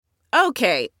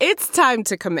Okay, it's time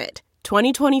to commit.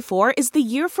 2024 is the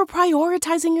year for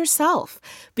prioritizing yourself.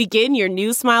 Begin your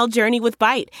new smile journey with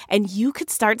Byte, and you could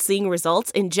start seeing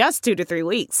results in just 2 to 3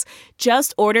 weeks.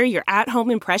 Just order your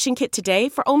at-home impression kit today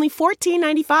for only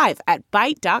 $14.95 at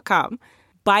Byte.com.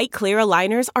 Byte Clear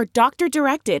aligners are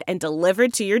doctor-directed and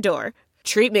delivered to your door.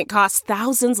 Treatment costs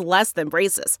thousands less than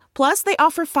braces. Plus, they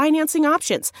offer financing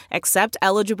options, accept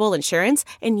eligible insurance,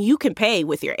 and you can pay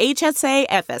with your HSA,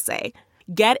 FSA.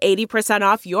 Get 80%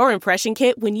 off your impression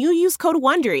kit when you use code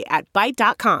WONDERY at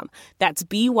Byte.com. That's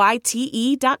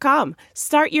BYTE.com.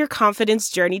 Start your confidence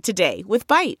journey today with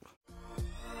Byte.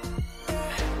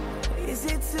 Is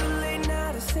it too late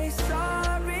now to say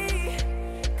sorry?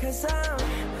 'Cause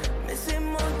I'm missing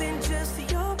more than just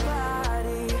your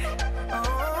body.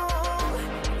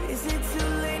 Oh, is it too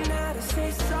late now to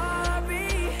say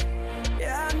sorry?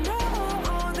 Yeah, I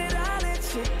know that I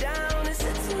let you down. Is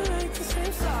it too late to say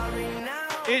sorry now?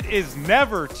 It is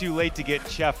never too late to get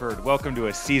Shefford. Welcome to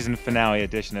a season finale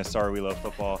edition of Sorry We Love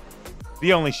Football,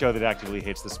 the only show that actively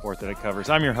hates the sport that it covers.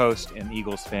 I'm your host and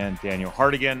Eagles fan, Daniel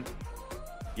Hardigan.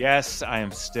 Yes, I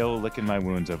am still licking my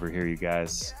wounds over here, you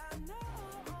guys.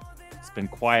 It's been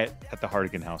quiet at the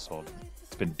Hardigan household.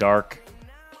 It's been dark.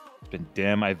 It's been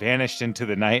dim. I vanished into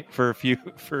the night for a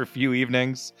few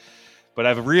evenings, but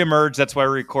I've reemerged. That's why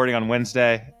we're recording on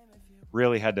Wednesday.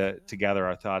 Really had to gather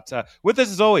our thoughts. With us,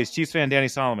 as always, Chiefs fan Danny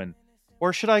Solomon.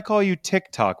 Or should I call you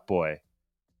TikTok boy?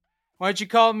 Why'd you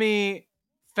call me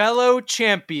fellow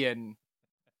champion?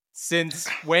 Since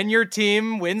when your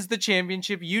team wins the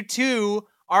championship, you too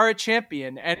are a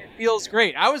champion, and it feels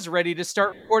great. I was ready to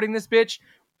start recording this bitch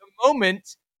the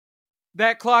moment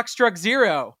that clock struck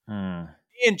 0. Me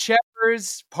and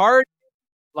Cheffers part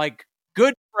like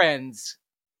good friends.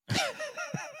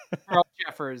 Carl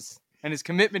Cheffers and his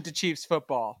commitment to Chiefs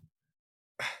football.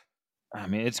 I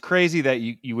mean, it's crazy that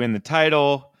you win the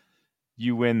title,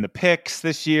 you win the picks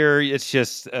this year. It's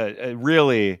just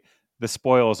really the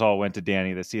spoils all went to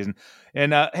Danny this season.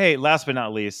 And hey, last but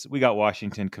not least, we got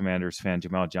Washington Commanders fan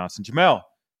Jamel Johnson. Jamel,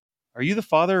 are you the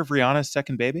father of Rihanna's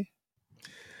second baby?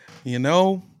 You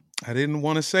know, I didn't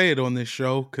want to say it on this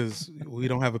show because we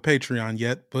don't have a Patreon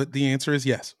yet, but the answer is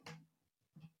yes.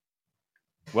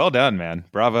 Well done, man.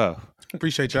 Bravo.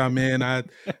 Appreciate y'all, man.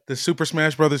 The Super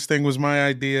Smash Brothers thing was my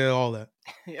idea, all that.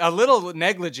 A little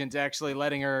negligent, actually,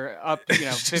 letting her up,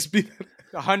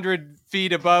 100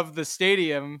 feet above the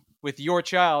stadium with your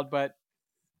child, but...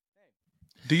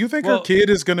 Do you think her kid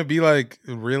is going to be, like,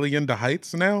 really into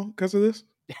heights now because of this?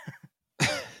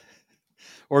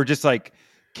 Or just, like,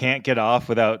 can't get off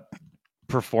without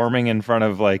performing in front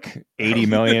of, like, 80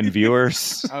 million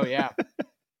viewers? Oh, yeah.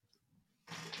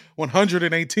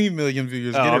 118 million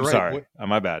viewers. Oh, I'm sorry.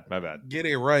 My bad. Get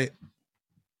it right.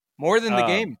 More than the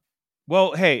game.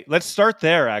 Well, hey, let's start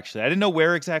there, actually. I didn't know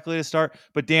where exactly to start,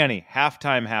 but Danny,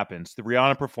 halftime happens. The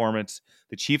Rihanna performance,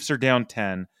 the Chiefs are down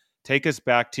 10. Take us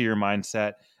back to your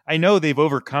mindset. I know they've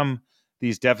overcome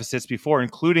these deficits before,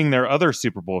 including their other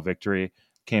Super Bowl victory,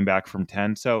 came back from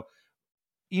 10. So,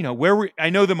 I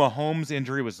know the Mahomes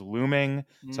injury was looming.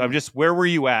 So where were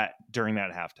you at during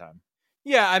that halftime?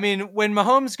 Yeah, I mean, when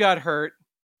Mahomes got hurt,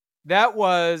 that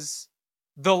was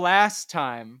the last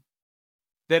time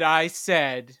that I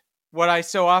said what I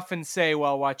so often say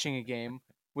while watching a game,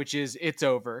 which is it's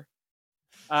over.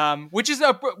 Which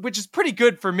is pretty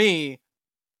good for me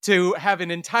to have an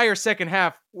entire second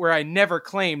half where I never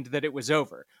claimed that it was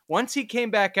over. Once he came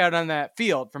back out on that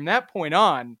field, from that point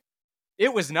on,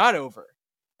 it was not over.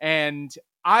 And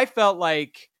I felt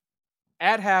like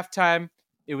at halftime,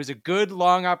 it was a good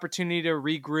long opportunity to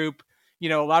regroup.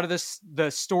 A lot of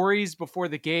the stories before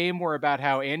the game were about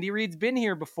how Andy Reid's been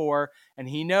here before, and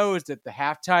he knows that the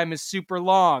halftime is super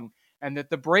long and that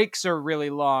the breaks are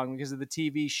really long because of the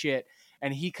TV shit.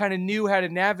 And he kind of knew how to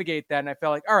navigate that. And I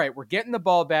felt like, all right, we're getting the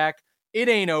ball back. It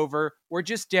ain't over. We're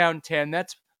just down 10.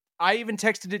 I even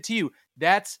texted it to you.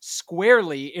 That's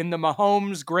squarely in the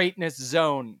Mahomes greatness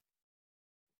zone.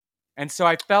 And so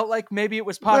I felt like maybe it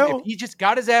was positive. Well, he just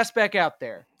got his ass back out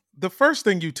there. The first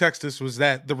thing you texted us was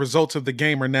that the results of the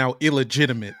game are now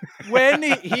illegitimate. When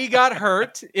he got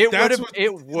hurt, it would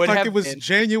have it was been.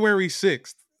 January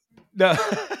 6th. No,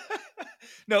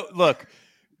 no. Look,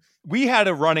 we had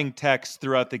a running text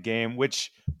throughout the game,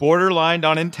 which borderlined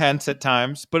on intense at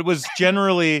times, but it was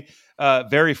generally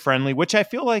very friendly. Which I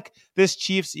feel like this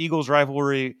Chiefs-Eagles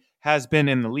rivalry has been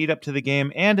in the lead up to the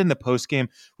game and in the post game.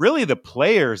 Really, the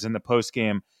players in the post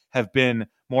game have been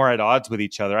more at odds with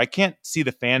each other. I can't see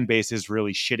the fan bases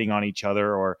really shitting on each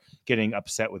other or getting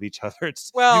upset with each other.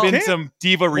 It's been some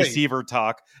diva receiver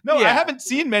talk. No, yeah. I haven't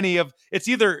seen many of. It's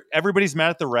either everybody's mad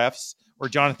at the refs or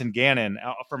Jonathan Gannon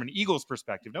from an Eagles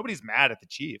perspective. Nobody's mad at the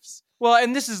Chiefs. Well,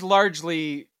 and this is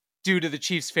largely due to the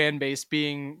Chiefs fan base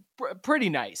being pretty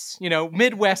nice,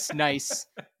 Midwest nice.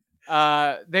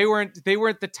 They weren't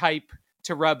the type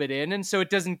to rub it in, and so it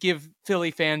doesn't give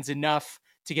Philly fans enough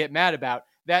to get mad about.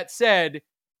 That said,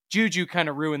 JuJu kind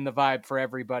of ruined the vibe for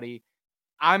everybody.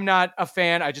 I'm not a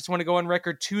fan. I just want to go on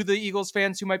record to the Eagles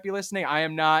fans who might be listening. I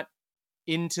am not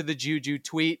into the JuJu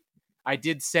tweet. I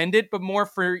did send it, but more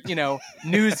for,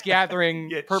 news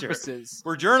gathering purposes.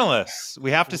 Sure. We're journalists.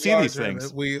 We have to see these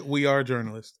things. We are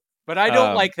journalists. But I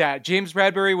don't like that. James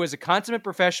Bradbury was a consummate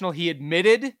professional. He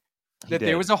admitted that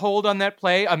there was a hold on that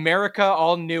play. America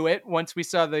all knew it once we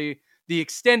saw the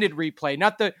extended replay,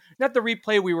 not the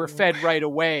replay we were fed right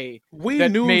away. We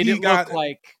knew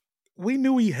we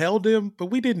knew he held him, but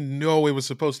we didn't know it was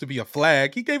supposed to be a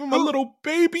flag. He gave him a little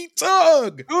baby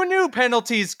tug. Who knew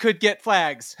penalties could get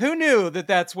flags? Who knew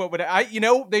that's what would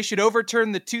they should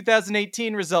overturn the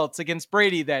 2018 results against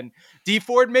Brady then. D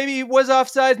Ford, maybe he was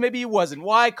offsides, maybe he wasn't.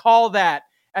 Why call that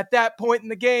at that point in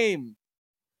the game?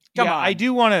 Come on. I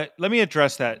do want to let me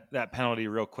address that penalty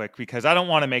real quick because I don't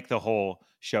want to make the whole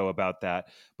show about that,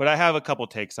 but I have a couple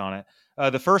takes on it.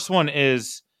 The first one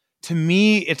is, to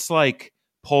me, it's like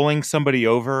pulling somebody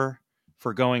over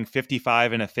for going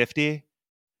 55 and a 50,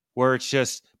 where it's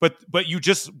just, but you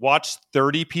just watched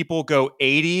 30 people go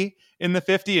 80 in the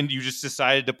 50 and you just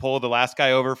decided to pull the last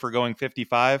guy over for going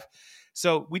 55.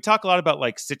 So we talk a lot about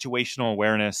like situational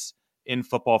awareness in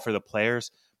football for the players,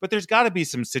 but there's got to be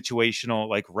some situational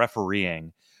like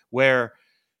refereeing where,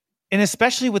 and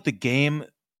especially with the game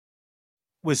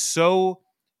was so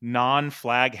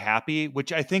non-flag happy,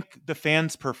 which I think the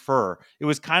fans prefer. It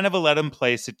was kind of a let them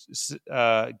play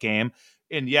game.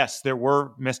 And yes, there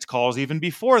were missed calls even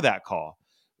before that call.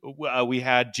 We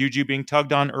had JuJu being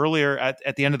tugged on earlier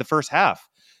at the end of the first half,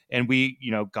 and we,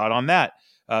 got on that.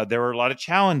 There were a lot of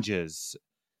challenges.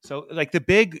 So like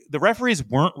the referees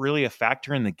weren't really a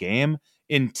factor in the game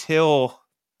until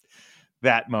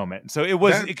that moment. So it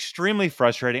was extremely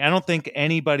frustrating. I don't think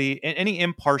any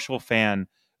impartial fan,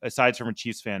 aside from a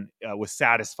Chiefs fan, was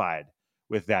satisfied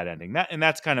with that ending. And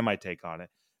that's kind of my take on it.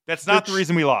 That's not the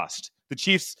reason we lost. The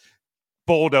Chiefs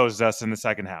bulldozed us in the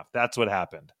second half. That's what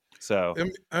happened. So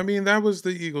I mean, that was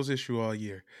the Eagles' issue all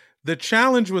year. The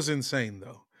challenge was insane,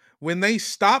 though. When the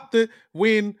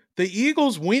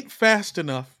Eagles went fast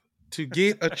enough to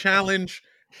get a challenge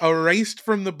erased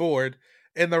from the board,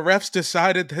 and the refs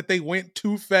decided that they went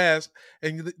too fast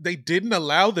and they didn't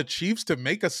allow the Chiefs to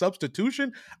make a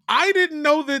substitution. I didn't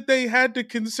know that they had to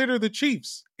consider the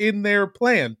Chiefs in their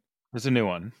plan. It was a new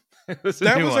one. That was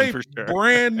a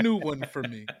brand new one for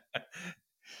me.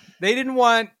 They didn't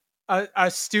want a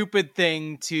stupid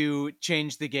thing to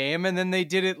change the game, and then they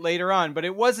did it later on. But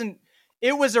it was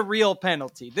a real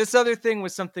penalty. This other thing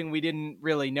was something we didn't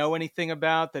really know anything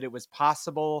about, that it was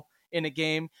possible in a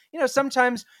game.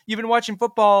 Sometimes you've been watching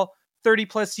football 30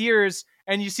 plus years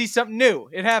and you see something new.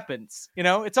 It happens.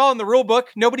 It's all in the rule book.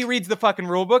 Nobody reads the fucking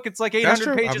rule book. It's like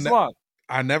 800 pages long.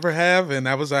 I never have, and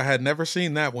I had never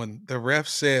seen that one. The ref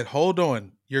said, "Hold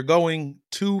on, you're going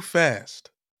too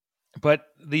fast." But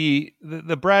the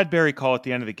Bradbury call at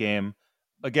the end of the game,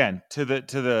 again, to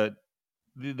the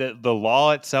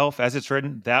law itself as it's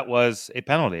written, that was a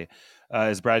penalty,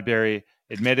 as Bradbury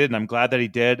admitted, and I'm glad that he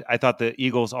did. I thought the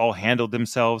Eagles all handled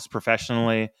themselves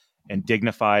professionally and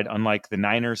dignified, unlike the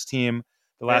Niners team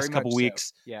the last couple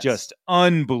weeks. Yes. Just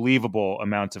unbelievable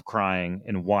amounts of crying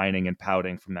and whining and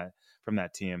pouting from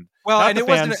that team. Well, not and the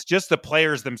fans, just the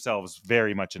players themselves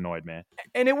very much annoyed me.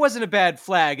 And it wasn't a bad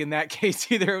flag in that case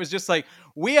either. It was just like,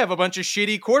 we have a bunch of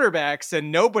shitty quarterbacks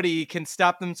and nobody can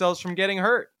stop themselves from getting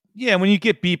hurt. Yeah, when you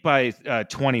get beat by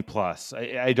 20 plus,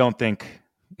 I don't think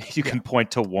you can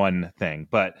point to one thing.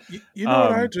 But you know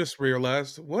what I just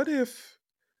realized? What if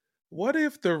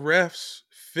the refs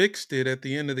fixed it at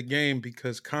the end of the game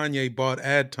because Kanye bought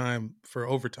ad time for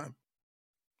overtime?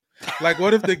 Like,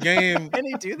 what if the game, Can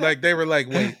he do that? Like, they were like,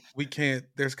 wait, we can't,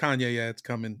 there's Kanye ads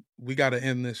coming. We got to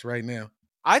end this right now.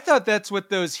 I thought that's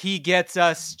what those He Gets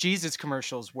Us Jesus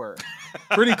commercials were.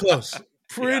 Pretty close.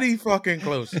 Pretty fucking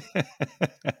close.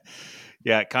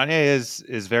 Yeah, Kanye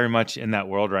is very much in that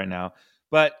world right now.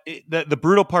 But the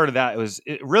brutal part of that was,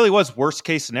 it really was worst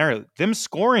case scenario. Them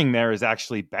scoring there is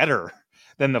actually better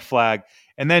than the flag.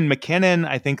 And then McKinnon,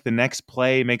 I think the next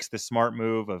play makes the smart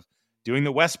move of doing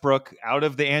the Westbrook out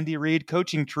of the Andy Reid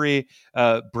coaching tree,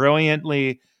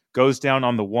 brilliantly goes down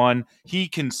on the one. He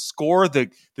can score the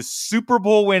Super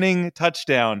Bowl winning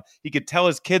touchdown. He could tell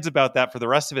his kids about that for the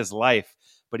rest of his life,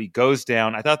 but he goes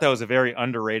down. I thought that was a very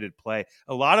underrated play.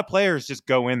 A lot of players just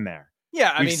go in there.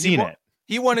 Yeah, We've seen it.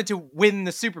 He wanted to win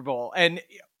the Super Bowl. And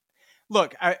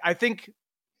look, I think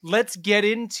let's get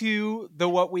into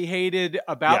what we hated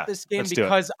about this game,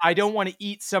 because I don't want to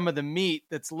eat some of the meat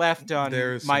that's left on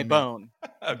my bone.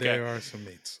 Okay. There are some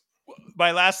meats.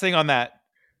 My last thing on that,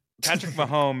 Patrick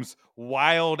Mahomes'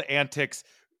 wild antics,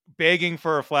 begging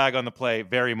for a flag on the play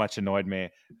very much annoyed me.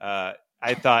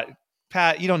 I thought,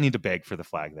 Pat, you don't need to beg for the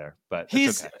flag there, but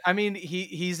he's okay. I mean,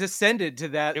 he's ascended to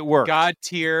that God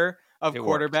tier of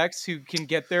quarterbacks who can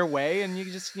get their way, and you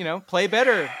just, play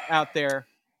better out there,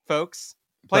 folks.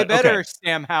 Play better,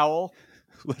 Sam Howell.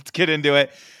 Let's get into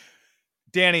it.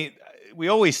 Danny, we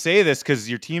always say this because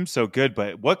your team's so good,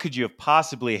 but what could you have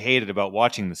possibly hated about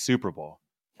watching the Super Bowl?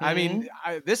 I mean,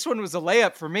 this one was a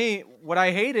layup for me. What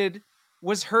I hated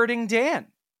was hurting Dan,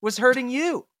 was hurting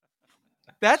you.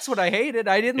 That's what I hated.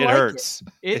 I didn't like it. Hurts.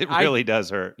 It really does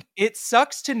hurt. It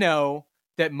sucks to know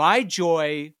that my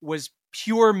joy was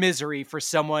pure misery for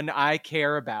someone I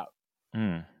care about.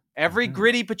 Every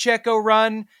gritty Pacheco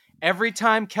run, every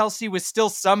time Kelsey was still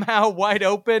somehow wide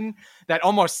open, that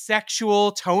almost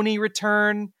sexual Tony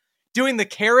return, doing the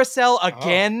carousel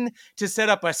again to set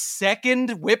up a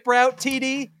second whip route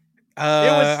TD.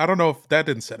 I don't know if that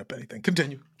didn't set up anything.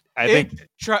 Continue. I think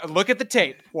look at the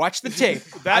tape. Watch the tape.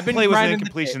 That play was an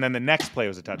incompletion, then the next play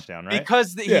was a touchdown, right?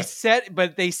 Because they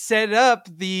set up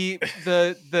the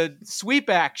sweep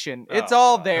action. It's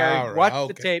all there. All right, Watch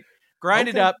the tape. Grind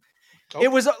it up. Okay.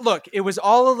 It was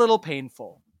all a little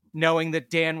painful knowing that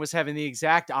Dan was having the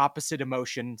exact opposite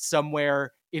emotion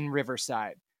somewhere in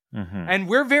Riverside. And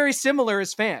we're very similar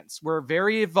as fans. We're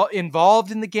very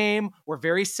involved in the game. We're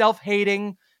very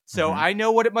self-hating. So I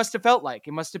know what it must have felt like.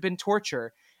 It must have been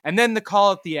torture. And then the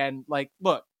call at the end, like,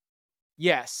 look,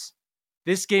 yes,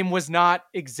 this game was not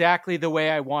exactly the way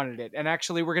I wanted it. And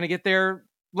actually, we're going to get there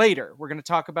later. We're going to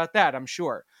talk about that, I'm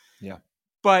sure. Yeah.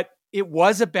 But it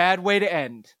was a bad way to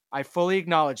end. I fully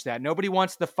acknowledge that. Nobody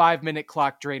wants the 5-minute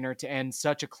clock drainer to end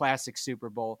such a classic Super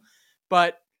Bowl.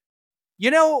 But,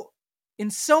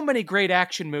 in so many great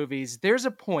action movies, there's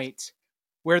a point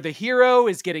where the hero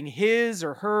is getting his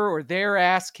or her or their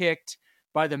ass kicked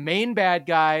by the main bad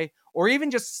guy, or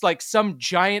even just like some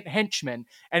giant henchman,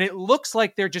 and it looks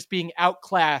like they're just being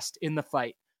outclassed in the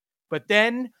fight. But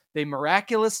then they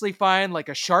miraculously find like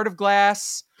a shard of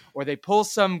glass, or they pull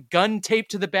some gun tape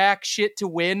to the back shit to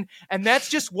win, and that's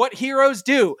just what heroes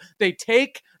do. They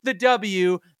take the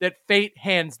W that fate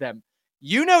hands them.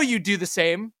 You do the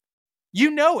same.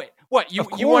 You know it. What, you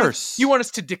want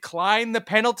us to decline the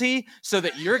penalty so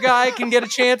that your guy can get a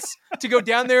chance to go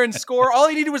down there and score? All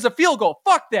he needed was a field goal.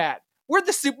 Fuck that. We're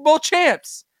the Super Bowl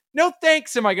champs. No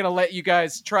thanks am I going to let you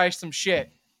guys try some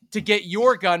shit to get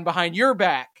your gun behind your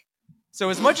back. So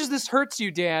as much as this hurts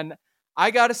you, Dan,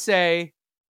 I got to say,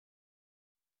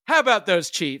 how about those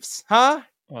Chiefs, huh?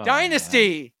 Oh,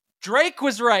 Dynasty. Man. Drake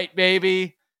was right,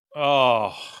 baby.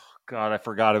 Oh, God, I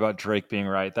forgot about Drake being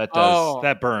right. That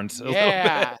burns a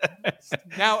little bit.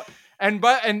 Now, and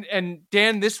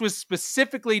Dan, this was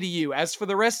specifically to you. As for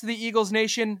the rest of the Eagles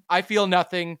Nation, I feel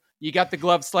nothing. You got the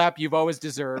glove slap you've always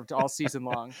deserved all season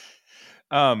long.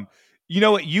 You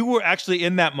know what? You were actually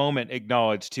in that moment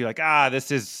acknowledged too, like,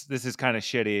 this is kind of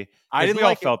shitty. We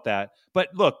all felt that. But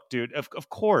look, dude, of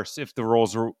course, if the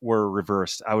roles were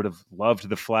reversed, I would have loved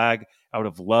the flag. I would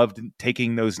have loved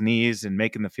taking those knees and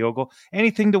making the field goal.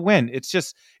 Anything to win.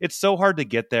 It's so hard to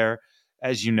get there.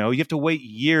 As you know, you have to wait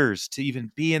years to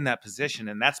even be in that position.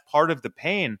 And that's part of the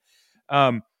pain,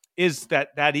 is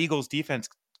that Eagles defense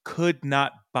could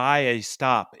not buy a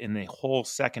stop in the whole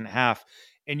second half.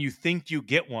 And you think you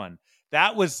get one.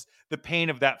 That was the pain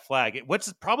of that flag. It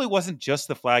probably wasn't just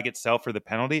the flag itself or the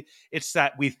penalty. It's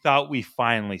that we thought we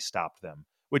finally stopped them,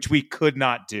 which we could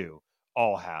not do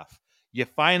all half. You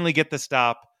finally get the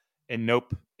stop, and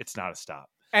nope, it's not a stop.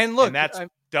 And look, that's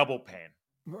double pain.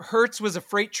 Hurts was a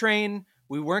freight train.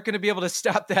 We weren't going to be able to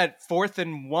stop that 4th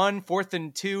and 1, 4th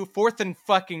and 2, 4th and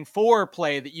fucking 4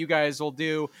 play that you guys will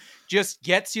do. Just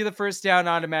gets you the first down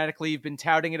automatically. You've been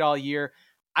touting it all year.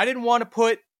 I didn't want to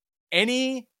put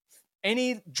any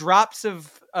drops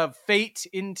of fate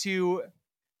into,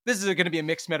 this is going to be a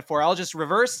mixed metaphor. I'll just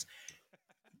reverse.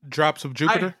 Drops of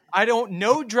Jupiter? I don't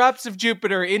know drops of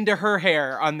Jupiter into her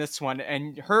hair on this one.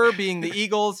 And her being the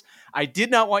Eagles, I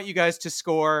did not want you guys to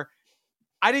score.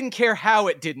 I didn't care how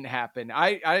it didn't happen.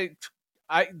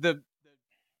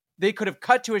 They could have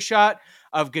cut to a shot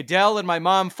of Goodell and my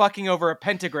mom fucking over a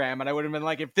pentagram, and I would have been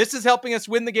like, if this is helping us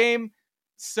win the game,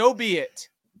 so be it.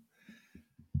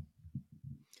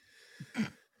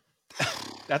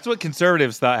 That's what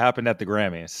conservatives thought happened at the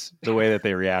Grammys, the way that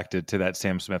they reacted to that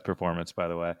Sam Smith performance, by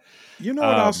the way. You know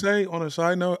what I'll say on a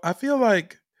side note? I feel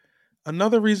like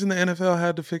Another reason the NFL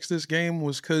had to fix this game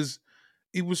was because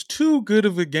it was too good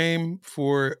of a game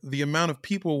for the amount of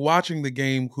people watching the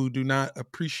game who do not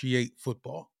appreciate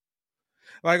football.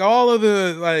 Like all of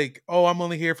the oh, I'm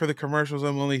only here for the commercials.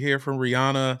 I'm only here for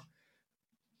Rihanna.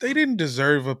 They didn't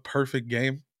deserve a perfect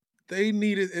game. They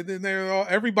needed, and then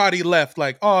everybody left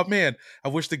like, oh man, I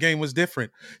wish the game was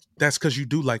different. That's because you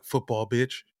do like football,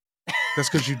 bitch. That's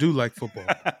because you do like football.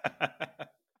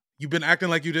 You've been acting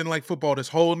like you didn't like football this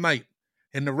whole night,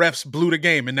 and the refs blew the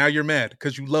game, and now you're mad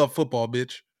because you love football,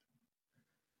 bitch.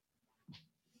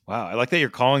 Wow, I like that you're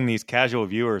calling these casual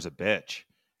viewers a bitch.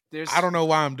 I don't know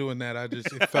why I'm doing that.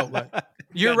 It felt like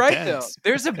you're right though.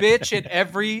 There's a bitch at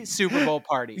every Super Bowl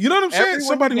party. You know what I'm saying?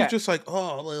 Somebody who's just like,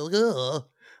 oh,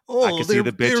 well, I can see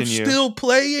the bitch in you. They're still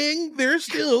playing. They're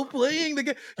still playing the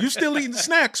game. You still eating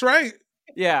snacks, right?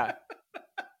 Yeah.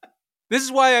 This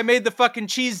is why I made the fucking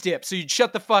cheese dip, so you'd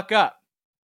shut the fuck up.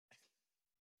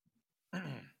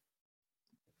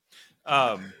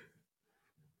 I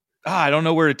don't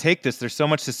know where to take this. There's so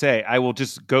much to say. I will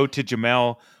just go to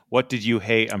Jamel. What did you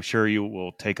hate? I'm sure you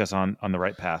will take us on the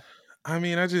right path. I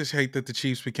mean, I just hate that the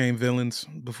Chiefs became villains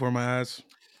before my eyes.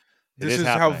 This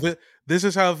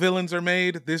is how villains are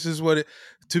made. This is what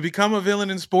to become a villain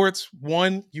in sports.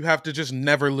 1, you have to just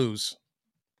never lose.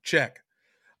 Check.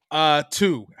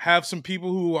 2, have some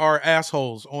people who are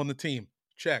assholes on the team.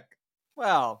 Check.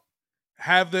 Well,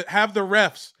 have the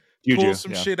refs JuJu, pull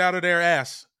some shit out of their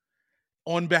ass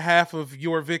on behalf of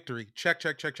your victory. Check.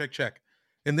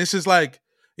 And this is like,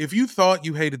 if you thought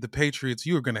you hated the Patriots,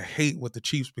 you were going to hate what the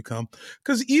Chiefs become.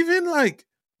 Because even like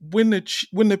when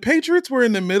the Patriots were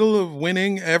in the middle of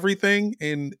winning everything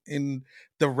and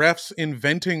the refs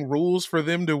inventing rules for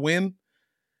them to win,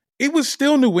 it was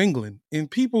still New England.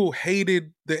 And people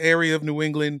hated the area of New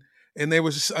England. And there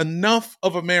was enough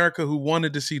of America who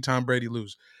wanted to see Tom Brady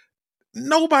lose.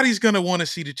 Nobody's going to want to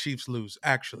see the Chiefs lose,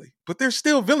 actually. But they're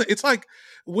still villain. It's like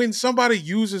when somebody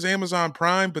uses Amazon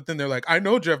Prime, but then they're like, I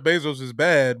know Jeff Bezos is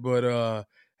bad, but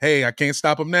hey, I can't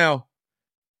stop him now.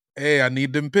 Hey, I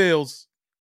need them pills.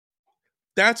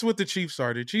 That's what the Chiefs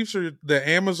are. The Chiefs are the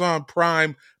Amazon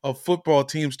Prime of football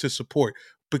teams to support.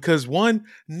 Because 1,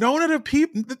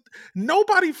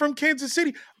 nobody from Kansas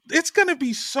City, it's going to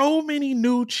be so many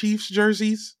new Chiefs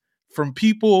jerseys from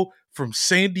people from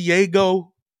San Diego.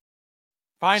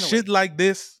 Finally. Shit like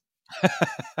this.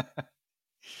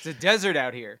 It's a desert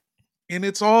out here. And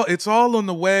it's all on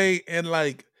the way. And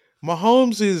like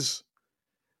Mahomes is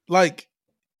like,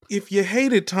 if you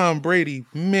hated Tom Brady,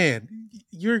 man,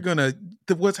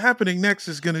 what's happening next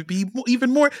is gonna be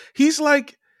even more. He's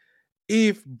like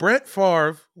if Brett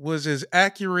Favre was as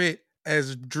accurate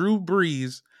as Drew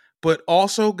Brees, but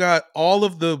also got all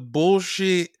of the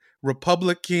bullshit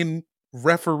Republican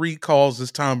referee calls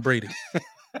as Tom Brady.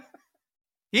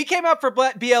 He came up for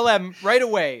BLM right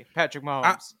away, Patrick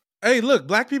Mahomes. Hey, look,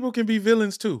 black people can be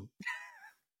villains too.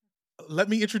 Let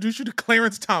me introduce you to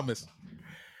Clarence Thomas.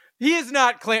 He is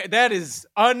not that is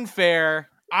unfair.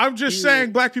 I'm just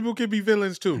saying black people can be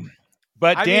villains too.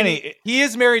 But Danny, he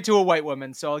is married to a white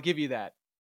woman, so I'll give you that.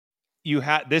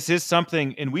 This is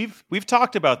something, and we've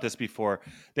talked about this before,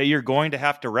 that you're going to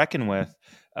have to reckon with,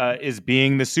 is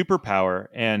being the superpower,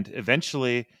 and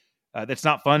eventually that's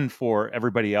not fun for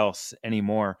everybody else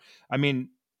anymore. I mean,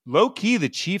 low key, the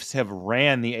Chiefs have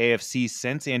ran the AFC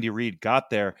since Andy Reid got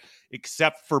there,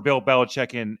 except for Bill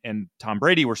Belichick and Tom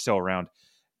Brady were still around.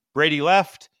 Brady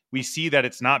left. We see that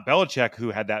it's not Belichick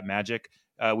who had that magic.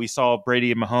 We saw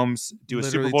Brady and Mahomes do a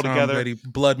Super Bowl together. Brady,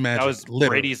 blood magic. That was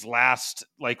Brady's last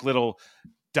little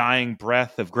dying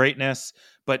breath of greatness.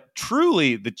 But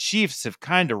truly, the Chiefs have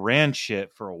kind of ran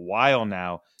shit for a while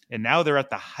now, and now they're at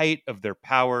the height of their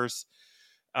powers.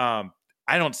 I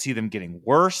don't see them getting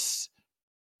worse.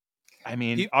 I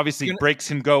mean, obviously, breaks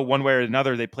can go one way or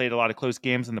another. They played a lot of close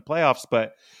games in the playoffs,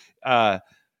 but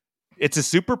it's a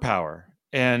superpower.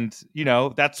 And,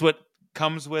 that's what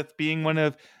comes with being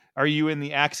are you in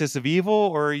the axis of evil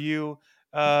or are you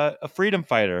a freedom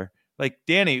fighter? Like,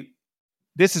 Danny,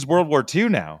 this is World War II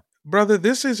now. Brother,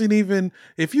 this isn't even,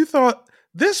 if you thought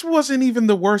this wasn't even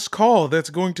the worst call that's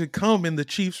going to come in the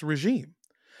Chiefs regime.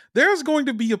 There's going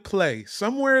to be a play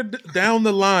somewhere down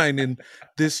the line in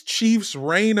this Chiefs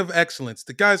reign of excellence.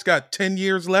 The guy's got 10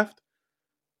 years left.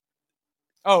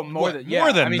 Oh, more than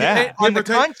that. On the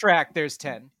contract, there's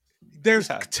 10. There's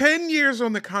 10 years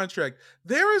on the contract.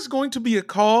 There is going to be a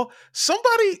call.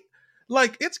 Somebody,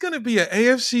 it's going to be an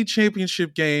AFC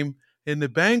championship game, and the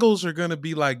Bengals are going to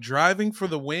be driving for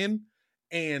the win,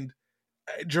 and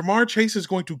Jamar Chase is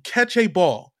going to catch a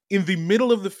ball in the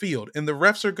middle of the field, and the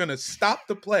refs are going to stop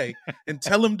the play and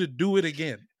tell him to do it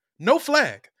again. No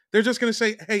flag. They're just going to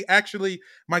say, hey, actually,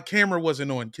 my camera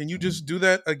wasn't on. Can you just do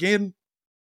that again?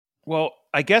 Well,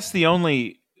 I guess the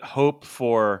only hope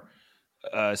for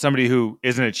somebody who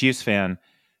isn't a Chiefs fan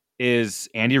is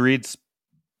Andy Reid's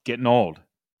getting old.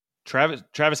 Travis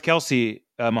Kelce,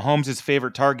 Mahomes'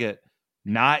 favorite target,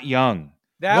 not young.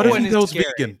 What if one he is goes scary.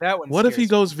 vegan? That one. What if he scares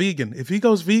goes vegan? If he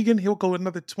goes vegan, he'll go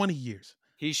another 20 years.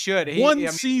 He should. One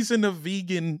season of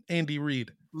vegan Andy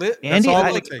Reid. That's all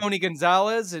it'll like take. Tony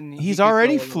Gonzalez, and He's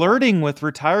already flirting with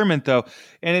retirement, though,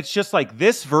 and it's just like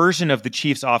this version of the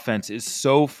Chiefs' offense is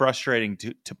so frustrating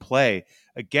to play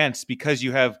against because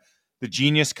you have the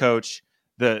genius coach,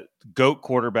 the GOAT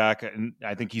quarterback, and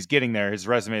I think he's getting there. His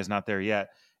resume is not there yet,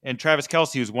 and Travis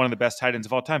Kelce, who's one of the best tight ends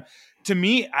of all time. To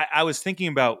me, I was thinking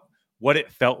about what it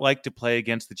felt like to play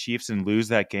against the Chiefs and lose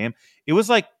that game. It was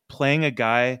like playing a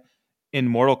guy in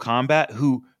Mortal Kombat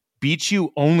who beats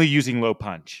you only using low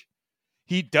punch.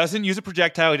 He doesn't use a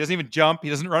projectile. He doesn't even jump. He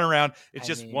doesn't run around.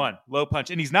 It's one low punch.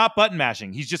 And he's not button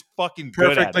mashing. He's just fucking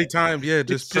good perfectly at it. timed. Yeah,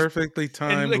 just perfectly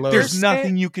timed. Like, there's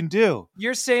nothing you can do.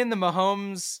 You're saying the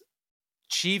Mahomes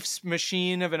Chiefs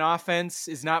machine of an offense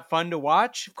is not fun to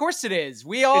watch? Of course it is.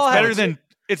 We all it's have better than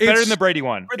better than the Brady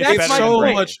one.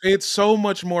 It's so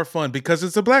much more fun because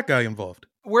it's a black guy involved.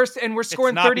 We're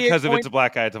scoring 38 not because points. of it's a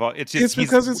black guy involved. It's just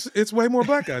because it's way more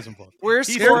black guys involved. We're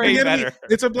scoring better.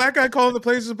 It's a black guy calling the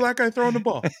plays. It's a black guy throwing the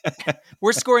ball.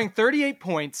 We're scoring 38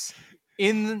 points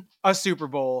in a Super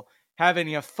Bowl,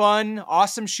 having a fun,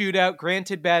 awesome shootout.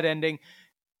 Granted, bad ending.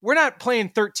 We're not playing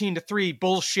 13-3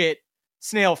 bullshit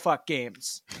snail fuck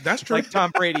games. That's true. Like Tom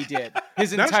Brady did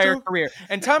his entire career.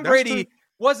 And Tom Brady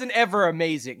wasn't ever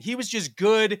amazing. He was just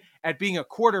good at being a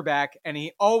quarterback, and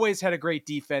he always had a great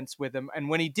defense with him. And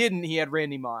when he didn't, he had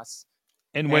Randy Moss.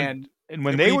 And when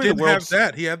they were the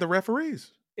world, he had the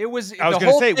referees. It was. I was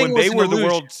going to say when they were the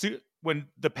world, when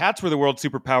the Pats were the world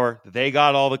superpower, they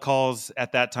got all the calls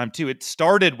at that time too. It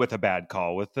started with a bad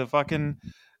call with the fucking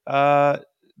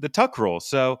the tuck rule.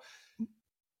 So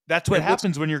that's what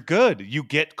happens when you're good. You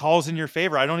get calls in your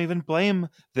favor. I don't even blame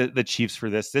the Chiefs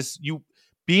for this.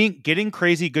 Getting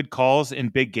crazy good calls in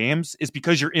big games is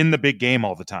because you're in the big game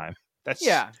all the time. That's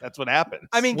what happens.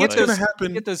 I mean, what's going to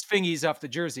happen? Get those fingies off the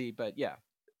jersey, but yeah.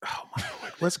 Oh my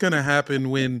Lord. What's going to happen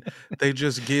when they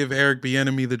just give Eric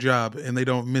Bieniemy the job and they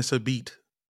don't miss a beat?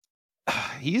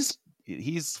 He's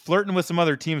flirting with some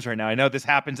other teams right now. I know this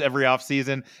happens every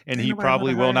offseason, and he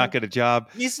probably will not get a job.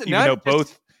 Not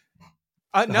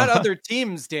other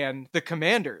teams, Dan. The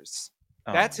Commanders.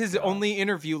 That's his only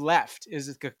interview left,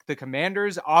 is the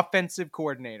Commanders' offensive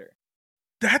coordinator.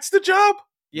 That's the job?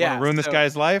 Yeah. Ruin this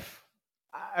guy's life?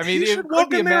 I mean, he should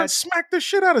walk in there and smack the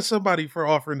shit out of somebody for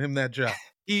offering him that job.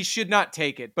 He should not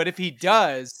take it. But if he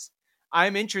does,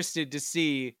 I'm interested to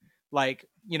see,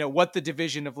 what the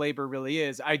division of labor really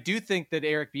is. I do think that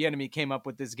Eric Bieniemy came up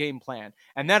with this game plan,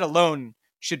 and that alone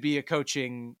should be a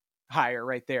coaching hire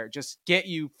right there. Just get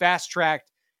you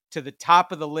fast-tracked to the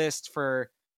top of the list for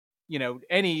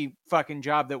any fucking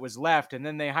job that was left, and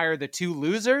then they hire the two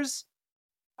losers.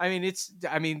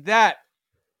 That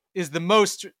is the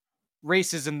most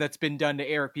racism that's been done to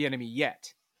Eric Bieniemy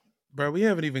yet. Bro, we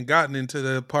haven't even gotten into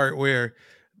the part where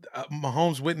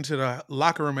Mahomes went into the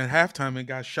locker room at halftime and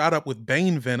got shot up with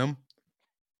Bane venom.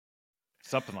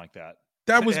 Something like that.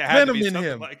 That was venom in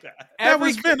him. Like that. That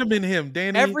was venom in him,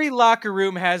 Danny. Every locker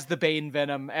room has the Bane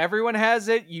venom. Everyone has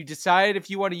it. You decide if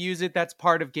you want to use it. That's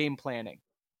part of game planning.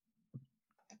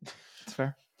 That's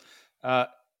fair.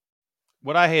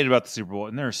 What I hate about the Super Bowl,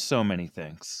 and there are so many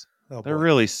things. There are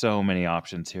really so many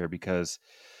options here because...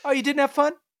 Oh, you didn't have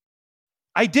fun?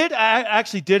 I did. I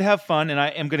actually did have fun, and I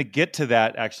am going to get to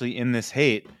that actually in this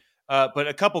hate. But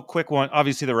a couple quick ones.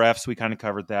 Obviously, the refs, we kind of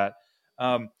covered that.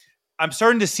 I'm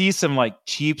starting to see some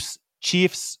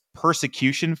Chiefs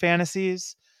persecution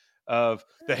fantasies of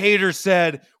the haters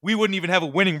said we wouldn't even have a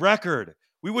winning record.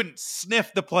 We wouldn't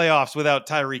sniff the playoffs without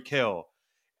Tyreek Hill.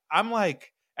 I'm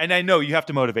like, and I know you have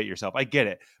to motivate yourself. I get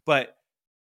it. But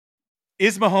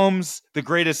is Mahomes the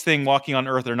greatest thing walking on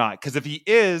earth or not? Because if he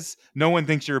is, no one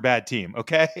thinks you're a bad team.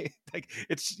 Okay.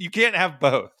 You can't have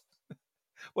both.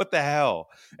 What the hell?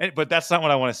 But that's not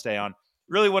what I want to stay on.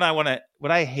 Really what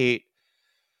I hate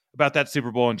about that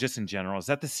Super Bowl and just in general is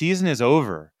that the season is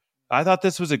over. I thought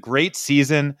this was a great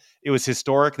season. It was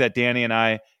historic that Danny and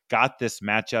I got this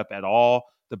matchup at all.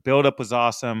 The buildup was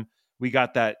awesome. We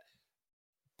got that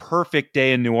perfect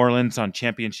day in New Orleans on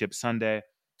Championship Sunday.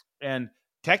 And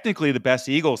technically the best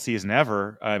Eagles season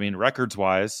ever. I mean, records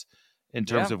wise, in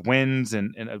terms of wins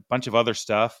and a bunch of other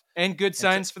stuff. And good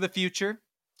signs for the future.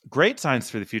 Great signs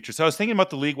for the future. So I was thinking about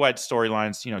the league-wide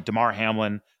storylines, Damar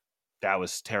Hamlin, that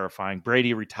was terrifying.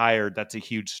 Brady retired. That's a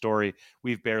huge story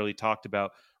we've barely talked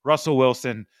about. Russell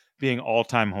Wilson being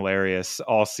all-time hilarious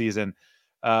all season.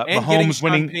 And getting Mahomes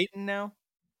Sean winning. Payton now.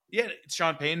 Yeah,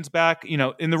 Sean Payton's back.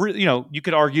 You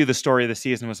could argue the story of the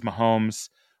season was Mahomes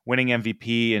winning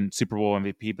MVP and Super Bowl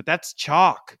MVP, but that's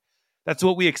chalk. That's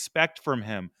what we expect from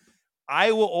him.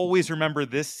 I will always remember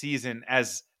this season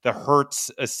as the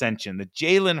Hurts ascension, the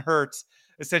Jalen Hurts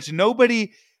ascension.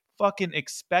 Nobody fucking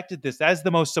expected this. That's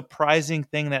the most surprising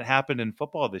thing that happened in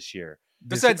football this year.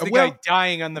 Besides the guy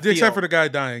dying on the field. Except for the guy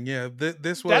dying. Yeah,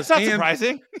 this was. That's not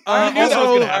surprising. I knew that was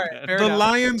going to All right, happen. fair The enough.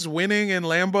 Lions winning in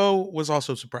Lambeau was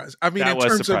also surprising. I mean, That in was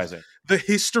terms surprising. of the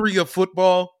history of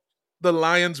football, the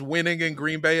Lions winning in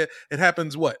Green Bay, it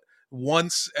happens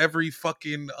once every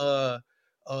fucking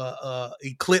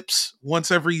eclipse,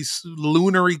 once every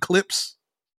lunar eclipse.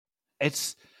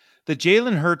 It's the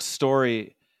Jalen Hurts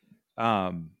story.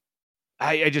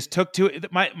 I just took to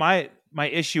it. My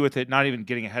issue with it, not even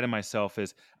getting ahead of myself,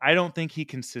 is I don't think he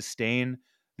can sustain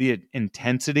the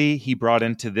intensity he brought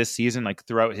into this season, like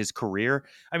throughout his career.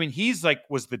 I mean, he's like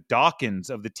was the Dawkins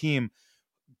of the team,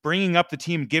 bringing up the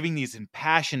team, giving these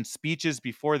impassioned speeches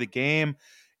before the game.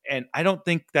 And I don't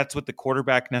think that's what the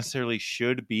quarterback necessarily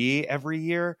should be every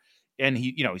year. And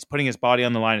he's putting his body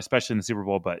on the line, especially in the Super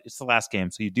Bowl, but it's the last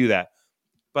game, so you do that.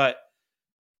 But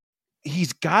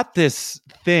he's got this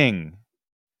thing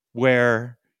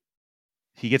where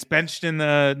he gets benched in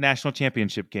the national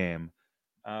championship game.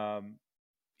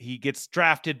 He gets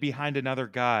drafted behind another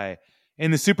guy. In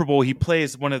the Super Bowl, he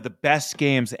plays one of the best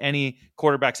games any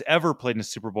quarterback's ever played in a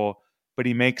Super Bowl, but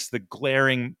he makes the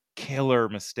glaring killer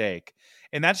mistake.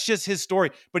 And that's just his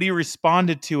story. But he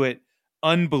responded to it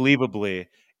unbelievably.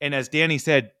 And as Danny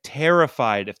said,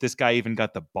 terrified if this guy even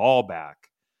got the ball back.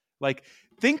 Like,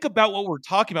 think about what we're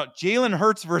talking about. Jalen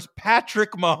Hurts versus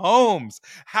Patrick Mahomes.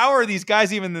 How are these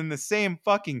guys even in the same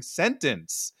fucking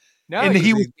sentence? No, And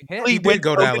he did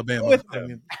go to Alabama. With I him.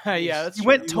 mean, yeah, that's He true.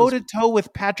 went toe to toe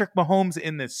with Patrick Mahomes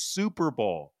in the Super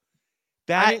Bowl.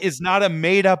 That is not a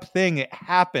made up thing. It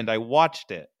happened. I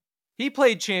watched it. He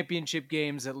played championship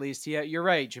games at least. Yeah, you're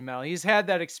right, Jamel. He's had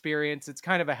that experience. It's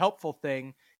kind of a helpful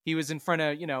thing. He was in front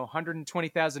of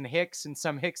 120,000 Hicks in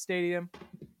some Hicks stadium.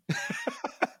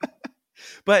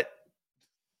 But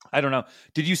I don't know.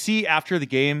 Did you see after the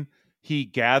game, he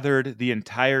gathered the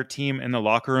entire team in the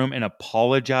locker room and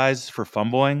apologized for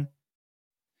fumbling?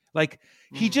 Like,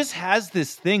 he just has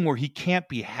this thing where he can't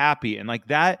be happy. And like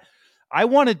that, I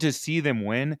wanted to see them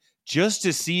win just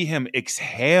to see him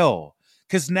exhale.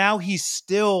 Because now he's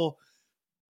still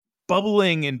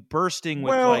bubbling and bursting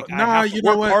with I have to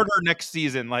work harder next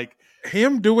season. Like,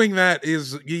 him doing that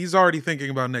he's already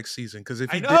thinking about next season, because if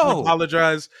he didn't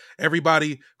apologize,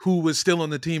 everybody who was still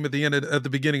on the team at the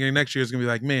beginning of next year is gonna be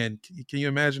like, man, can you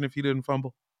imagine if he didn't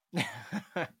fumble?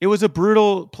 It was a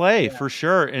brutal play for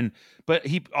sure. But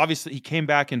he obviously came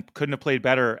back and couldn't have played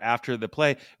better after the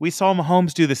play. We saw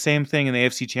Mahomes do the same thing in the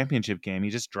AFC Championship game.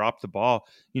 He just dropped the ball.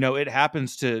 It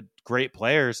happens to great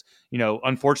players.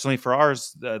 Unfortunately for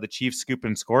ours, the Chiefs scooped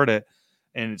and scored it,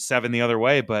 and it's 7 the other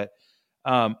way. But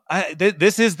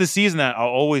this is the season that I'll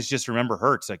always just remember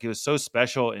Hurts. Like, it was so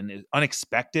special and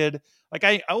unexpected. Like,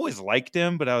 I always liked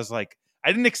him, but I was like,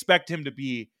 I didn't expect him to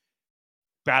be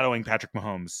battling Patrick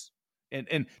Mahomes.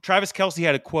 And Travis Kelce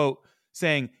had a quote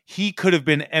saying he could have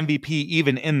been MVP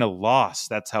even in the loss.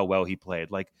 That's how well he played.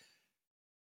 Like,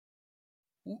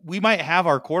 we might have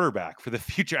our quarterback for the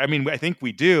future. I mean, I think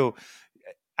we do.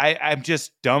 I'm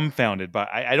just dumbfounded, but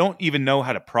I don't even know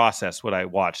how to process what I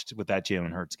watched with that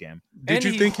Jalen Hurts game. Did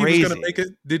you think he was going to make it?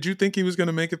 Did you think he was going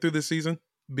to make it through the season?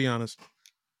 Be honest.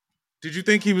 Did you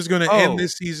think he was going to end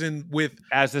this season with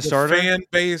as the starter, fan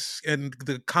base, and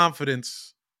the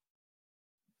confidence?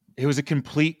 It was a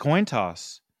complete coin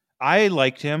toss. I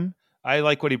liked him. I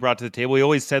like what he brought to the table. He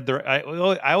always said I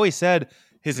always said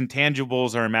his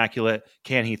intangibles are immaculate.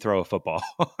 Can he throw a football?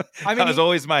 I mean, that was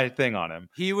always my thing on him.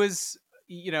 He was,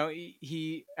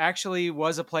 he actually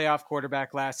was a playoff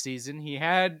quarterback last season. He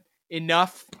had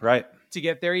enough to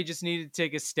get there. He just needed to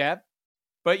take a step.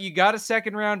 But you got a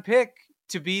second round pick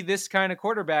to be this kind of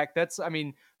quarterback.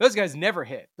 Those guys never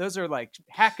hit. Those are like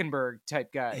Hackenberg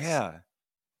type guys. Yeah.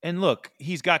 And look,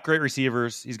 he's got great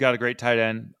receivers. He's got a great tight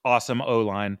end, awesome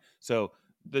O-line. So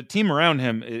the team around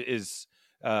him is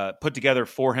put together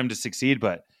for him to succeed.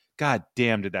 But God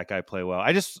damn, did that guy play well.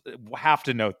 I just have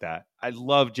to note that. I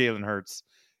love Jalen Hurts.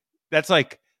 That's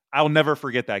like, I'll never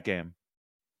forget that game.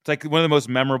 It's like one of the most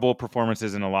memorable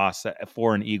performances in a loss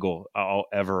for an Eagle I'll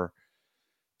ever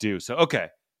do. So, okay.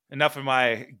 Enough of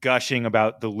my gushing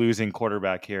about the losing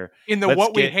quarterback here. In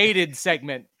the we hated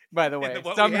segment. by the way. What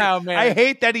we Somehow had. managed. I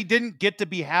hate that he didn't get to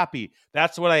be happy.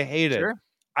 That's what I hated. Sure.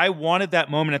 I wanted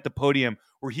that moment at the podium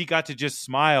where he got to just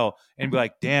smile and be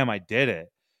like, "Damn, I did it."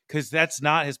 Because that's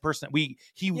not his person. He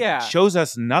shows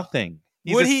us nothing.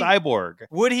 He's a cyborg.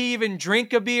 Would he even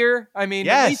drink a beer? I mean,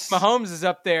 Yes. At least Mahomes is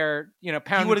up there,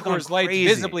 pounding would've gone Coors Light, crazy.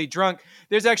 visibly drunk.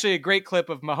 There's actually a great clip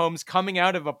of Mahomes coming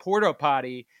out of a porta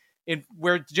potty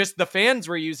where just the fans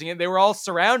were using it. They were all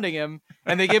surrounding him,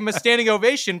 and they gave him a standing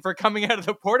ovation for coming out of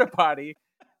the porta potty.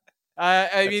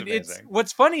 I mean, amazing.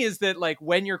 What's funny is that like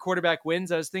when your quarterback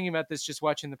wins, I was thinking about this just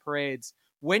watching the parades.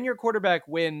 When your quarterback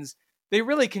wins, they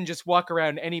really can just walk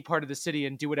around any part of the city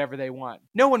and do whatever they want.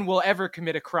 No one will ever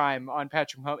commit a crime on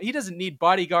Patrick Mahomes. He doesn't need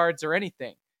bodyguards or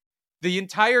anything. The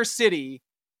entire city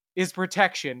is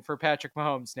protection for Patrick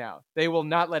Mahomes now. They will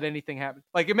not let anything happen.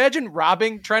 Like imagine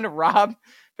trying to rob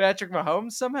Patrick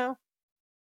Mahomes somehow.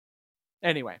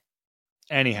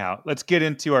 Anyhow, let's get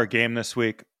into our game this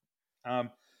week. A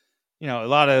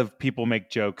lot of people make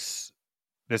jokes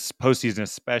this postseason,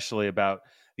 especially about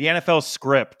the NFL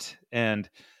script, and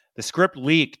the script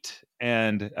leaked,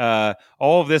 and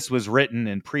all of this was written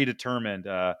and predetermined.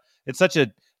 It's such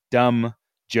a dumb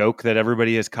joke that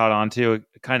everybody has caught on to.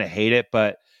 I kind of hate it,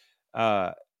 but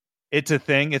it's a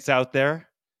thing. It's out there.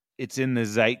 It's in the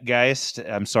zeitgeist.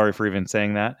 I'm sorry for even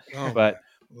saying that, but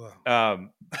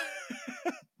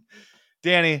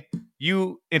Danny,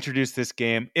 you introduced this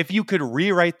game. If you could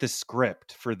rewrite the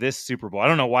script for this Super Bowl, I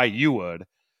don't know why you would,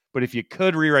 but if you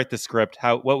could rewrite the script,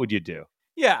 what would you do?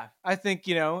 Yeah, I think,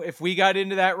 if we got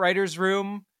into that writer's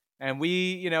room and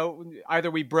we, either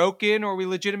we broke in or we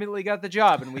legitimately got the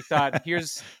job and we thought,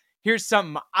 here's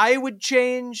something I would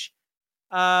change.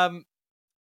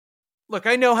 Look,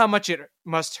 I know how much it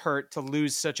must hurt to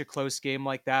lose such a close game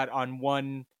like that on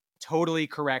one totally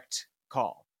correct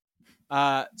call.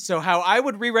 So how I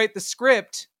would rewrite the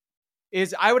script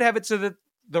is I would have it so that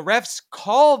the refs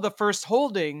call the first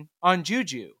holding on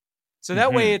JuJu. So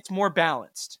that way it's more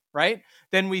balanced, right?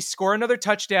 Then we score another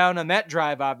touchdown on that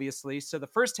drive, obviously. So the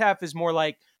first half is more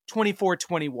like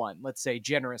 24-21, let's say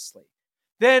generously.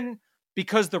 Then,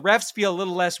 because the refs feel a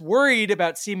little less worried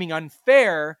about seeming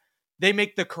unfair, they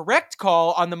make the correct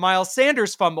call on the Miles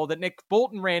Sanders fumble that Nick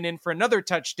Bolton ran in for another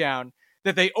touchdown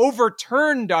that they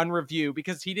overturned on review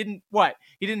because he didn't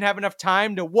have enough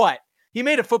time to He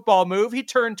made a football move. He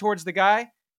turned towards the guy.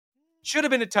 Should have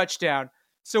been a touchdown.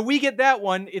 So we get that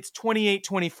one. It's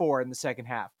 28-24 in the second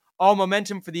half. All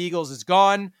momentum for the Eagles is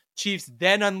gone. Chiefs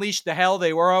then unleash the hell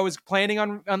they were always planning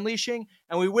on unleashing,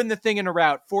 and we win the thing in a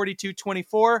rout,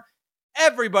 42-24.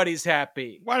 Everybody's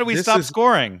happy. Why do we stop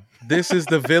scoring? This is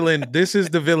the villain. This is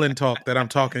the villain talk that I'm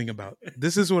talking about.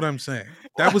 This is what I'm saying.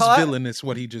 That was villainous,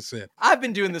 what he just said. I've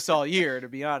been doing this all year, to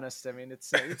be honest. I mean,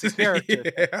 it's a character.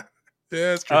 Yeah,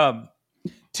 that's true.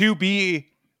 To be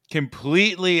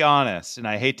completely honest, and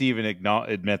I hate to even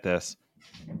admit this,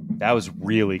 that was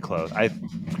really close. I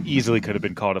easily could have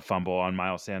been called a fumble on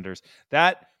Miles Sanders.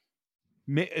 That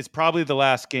is probably the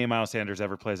last game Miles Sanders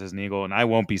ever plays as an Eagle, and I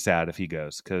won't be sad if he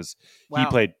goes because he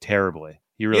played terribly.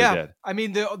 He really did. I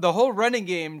mean, the whole running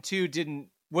game too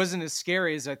wasn't as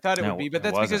scary as I thought it would be, but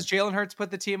that's because Jalen Hurts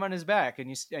put the team on his back, and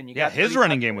you got his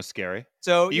running game was scary.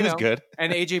 So he was good,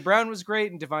 and AJ Brown was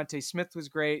great, and Devontae Smith was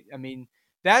great. I mean,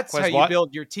 that's how you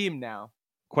build your team now.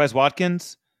 Quez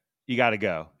Watkins, you got to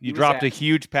go. You dropped a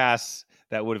huge pass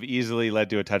that would have easily led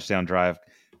to a touchdown drive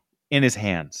in his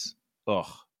hands. Ugh,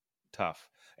 tough.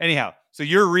 Anyhow, so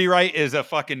your rewrite is a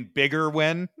fucking bigger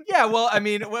win? Yeah, well, I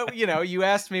mean, you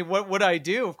asked me what would I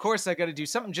do? Of course, I got to do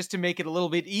something just to make it a little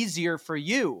bit easier for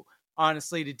you,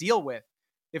 honestly, to deal with.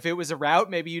 If it was a route,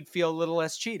 maybe you'd feel a little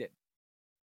less cheated.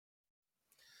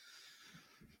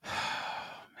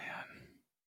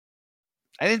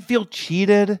 I didn't feel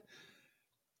cheated.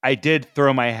 I did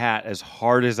throw my hat as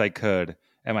hard as I could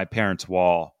at my parents'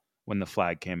 wall when the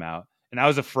flag came out. And I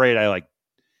was afraid I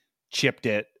chipped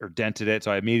it or dented it.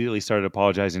 So I immediately started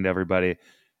apologizing to everybody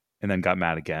and then got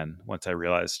mad again once I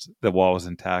realized the wall was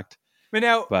intact.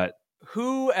 But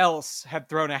who else had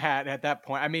thrown a hat at that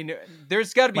point? I mean,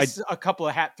 there's got to be a couple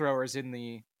of hat throwers in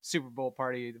the Super Bowl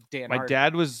party. My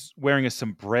dad was wearing a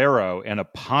sombrero and a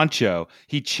poncho.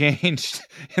 He changed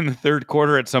in the third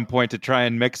quarter at some point to try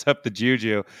and mix up the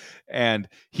JuJu, and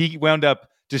he wound up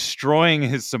destroying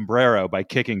his sombrero by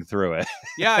kicking through it.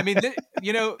 Yeah, I mean,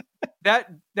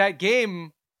 that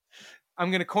game, I'm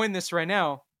going to coin this right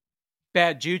now,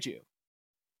 bad JuJu.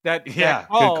 That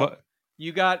call,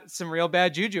 you got some real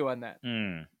bad JuJu on that.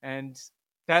 And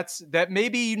that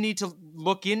maybe you need to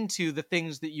look into the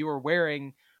things that you were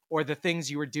wearing or the things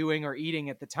you were doing or eating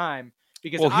at the time,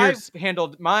 because I've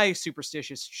handled my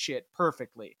superstitious shit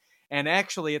perfectly. And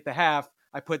actually at the half,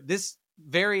 I put this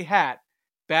very hat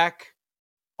back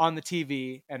on the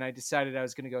TV, and I decided I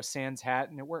was going to go sans hat,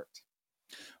 and it worked.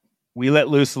 We let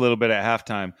loose a little bit at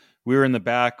halftime. We were in the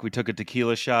back. We took a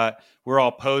tequila shot. We're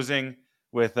all posing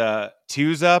with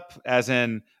twos up, as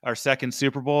in our second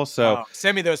Super Bowl. So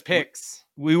send me those pics.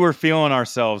 We were feeling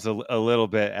ourselves a little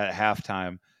bit at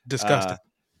halftime. Disgusting.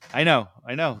 I know.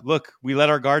 Look, we let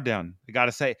our guard down. I got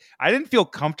to say, I didn't feel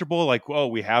comfortable like, oh,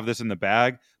 we have this in the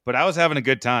bag, but I was having a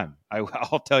good time.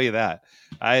 I'll tell you that.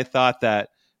 I thought that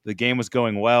the game was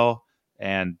going well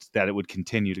and that it would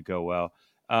continue to go well.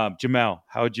 Jamel,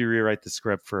 how would you rewrite the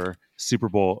script for Super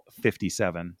Bowl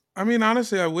 57? I mean,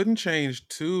 honestly, I wouldn't change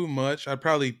too much. I'd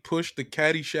probably push the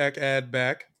Caddyshack ad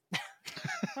back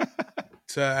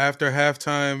to after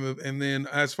halftime. And then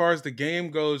as far as the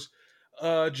game goes,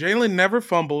 Jalen never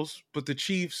fumbles, but the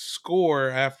Chiefs score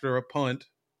after a punt.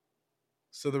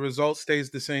 So the result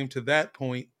stays the same to that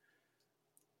point.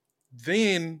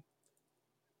 Then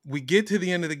we get to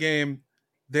the end of the game.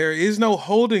 There is no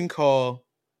holding call,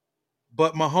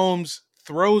 but Mahomes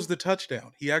throws the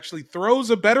touchdown. He actually throws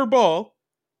a better ball.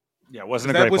 Yeah, it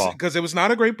wasn't a great ball. Because it was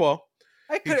not a great ball.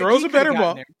 He throws a better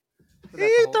ball.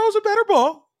 He throws a better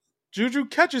ball. JuJu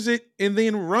catches it and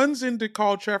then runs into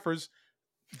Carl Treffers,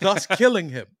 thus killing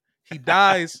him. He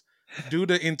dies due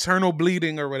to internal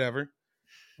bleeding or whatever.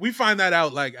 We find that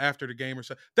out like after the game or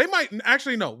so. They might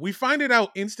actually no. We find it out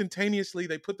instantaneously.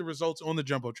 They put the results on the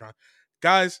Jumbotron.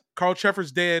 Guys, Carl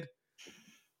Treffers dead,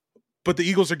 but the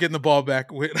Eagles are getting the ball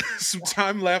back with some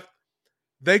time left.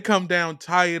 They come down,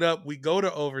 tie it up. We go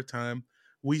to overtime.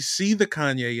 We see the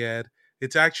Kanye ad.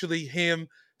 It's actually him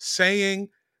saying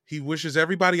he wishes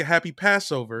everybody a happy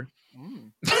Passover.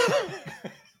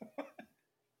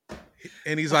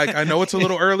 And he's like, I know it's a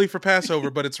little early for Passover,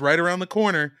 but it's right around the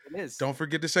corner. It is. Don't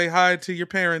forget to say hi to your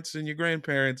parents and your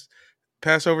grandparents.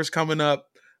 Passover's coming up.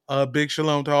 Big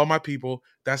shalom to all my people.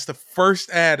 That's the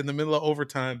first ad in the middle of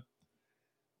overtime.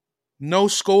 No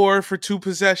score for 2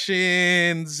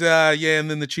 possessions. And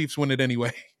then the Chiefs win it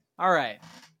anyway. All right.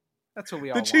 That's what we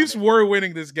all The Chiefs were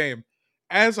winning this game.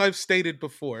 As I've stated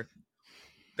before,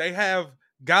 they have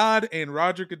God and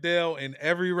Roger Goodell and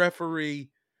every referee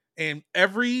and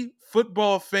every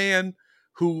football fan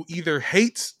who either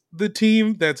hates the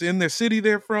team that's in their city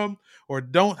they're from or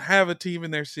don't have a team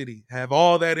in their city, have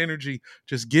all that energy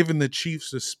just giving the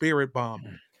Chiefs a spirit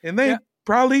bomb. And they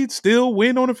probably still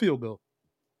win on a field goal.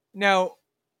 Now,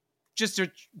 just to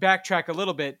backtrack a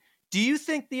little bit, do you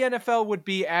think the NFL would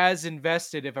be as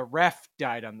invested if a ref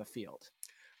died on the field?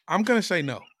 I'm going to say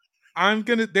no.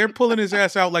 They're pulling his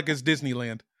ass out like it's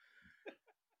Disneyland.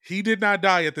 He did not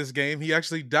die at this game. He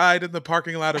actually died in the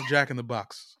parking lot of Jack in the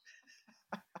Box.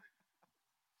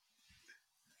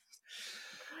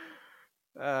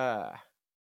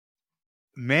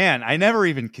 Man, I never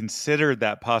even considered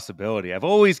that possibility. I've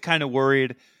always kind of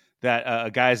worried that a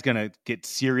guy's going to get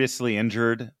seriously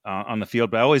injured on the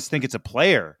field, but I always think it's a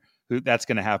player who that's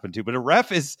going to happen to. But a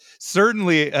ref is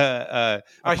certainly a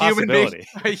possibility.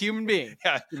 A human being.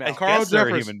 Yeah,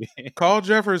 Carl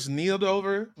Jeffers kneeled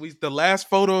over. The last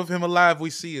photo of him alive we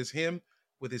see is him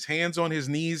with his hands on his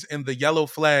knees and the yellow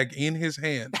flag in his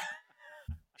hand.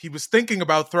 He was thinking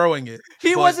about throwing it.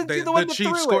 He wasn't the one that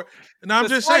threw it. No, I'm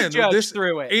just saying.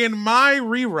 Threw it. In my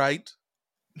rewrite,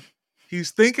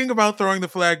 he's thinking about throwing the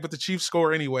flag, but the Chiefs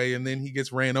score anyway, and then he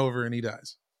gets ran over and he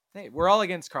dies. Hey, we're all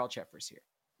against Carl Treffers here.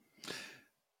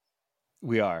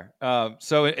 We are.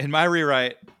 So in my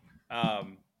rewrite,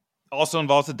 also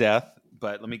involves a death,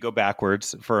 but let me go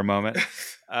backwards for a moment.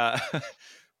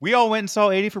 We all went and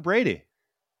saw 80 for Brady.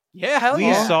 Yeah, hell we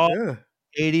yeah. We saw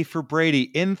 80 for Brady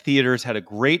in theaters, had a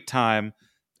great time.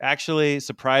 Actually,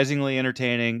 surprisingly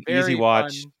entertaining, Very easy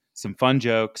watch, fun. Some fun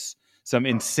jokes, some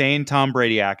insane Tom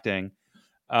Brady acting.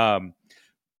 More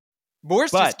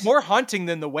haunting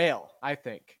than the whale, I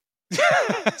think.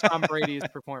 Tom Brady's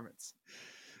performance.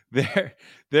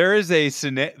 There's a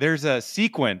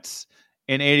sequence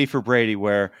in 80 for Brady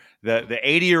where the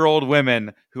 80-year-old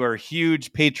women who are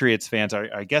huge Patriots fans are,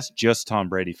 I guess, just Tom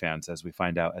Brady fans, as we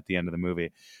find out at the end of the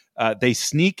movie. They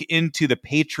sneak into the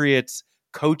Patriots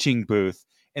coaching booth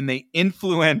and they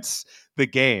influence the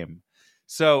game.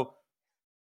 So,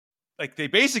 like, they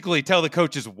basically tell the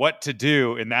coaches what to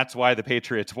do, and that's why the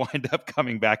Patriots wind up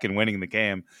coming back and winning the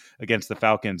game against the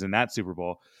Falcons in that Super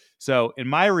Bowl. So, in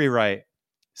my rewrite,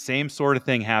 same sort of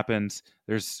thing happens.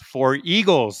 There's 4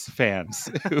 Eagles fans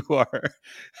who are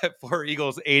 4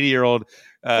 Eagles 80-year-old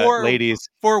ladies.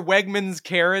 4 Wegmans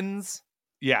Karens.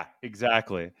 Yeah,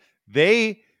 exactly.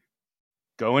 They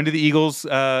go into the Eagles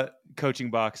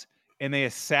coaching box and they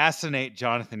assassinate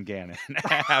Jonathan Gannon at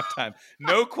halftime.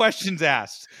 No questions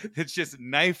asked. It's just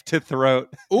knife to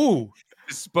throat, Ooh,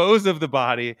 dispose of the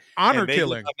body. honor and they get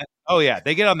killing. on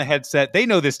they get on the headset. They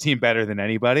know this team better than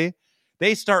anybody.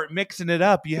 They start mixing it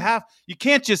up. You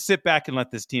can't just sit back and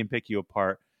let this team pick you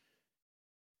apart.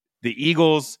 The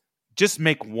Eagles just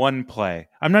make one play.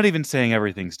 I'm not even saying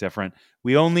everything's different.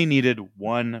 We only needed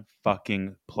one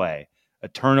fucking play. A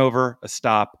turnover, a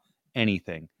stop,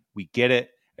 anything. We get it.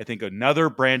 I think another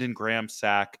Brandon Graham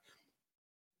sack.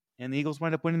 And the Eagles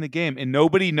wind up winning the game. And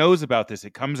nobody knows about this.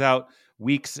 It comes out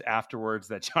weeks afterwards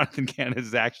that Jonathan Gannon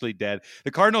is actually dead. The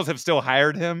Cardinals have still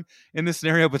hired him in this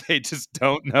scenario, but they just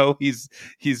don't know he's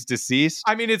deceased.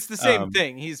 I mean, it's the same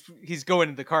thing. He's going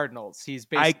to the Cardinals. He's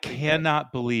basically I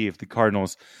cannot believe the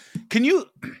Cardinals. Can you,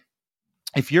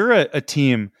 if you're a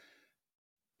team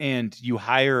and you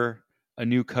hire a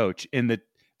new coach and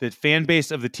the fan base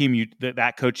of the team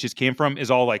that coach just came from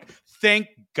is all like, thank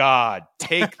God,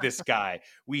 take this guy.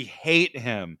 We hate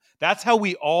him. That's how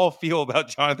we all feel about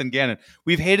Jonathan Gannon.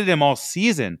 We've hated him all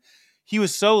season. He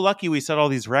was so lucky we set all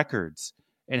these records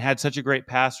and had such a great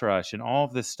pass rush and all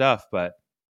of this stuff, but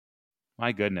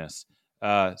my goodness.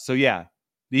 So yeah,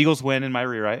 the Eagles win in my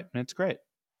rewrite, and it's great.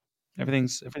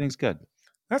 Everything's good.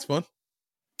 That's fun.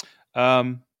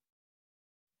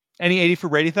 Any 80 for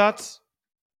Brady thoughts?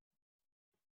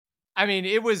 I mean,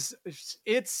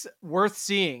 it's worth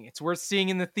seeing. It's worth seeing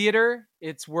in the theater.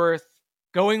 It's worth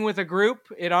going with a group.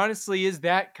 It honestly is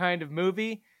that kind of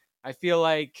movie. I feel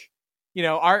like,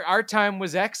 our time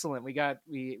was excellent. We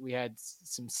had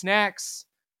some snacks.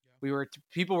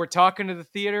 People were talking to the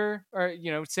theater or,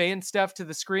 saying stuff to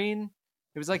the screen.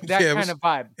 It was like that kind of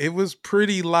vibe. It was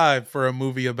pretty live for a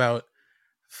movie about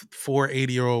 4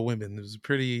 80-year-old women. It was a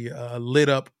pretty lit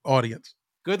up audience.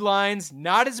 Good lines,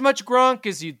 not as much Gronk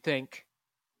as you'd think.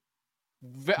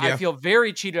 I feel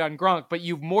very cheated on Gronk, but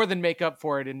you more than make up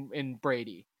for it in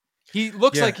Brady. He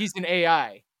looks like he's an AI,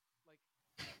 like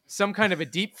some kind of a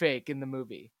deep fake in the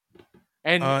movie.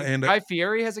 And Guy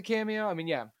Fieri has a cameo. I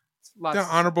mean,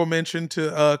 honorable mention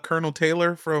to Colonel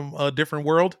Taylor from A Different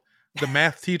World, the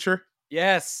math teacher.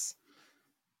 Yes.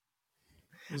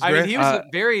 I mean, he was a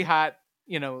very hot,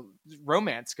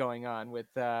 romance going on with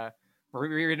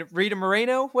Rita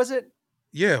Moreno, was it?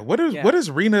 Yeah. What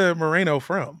is Rita Moreno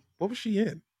from? What was she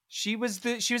in? She was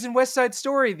in West Side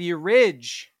Story, the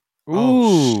Ridge. Ooh.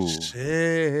 Oh,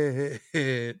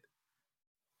 shit.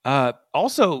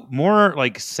 Also more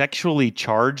like sexually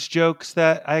charged jokes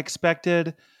that I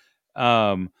expected.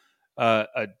 A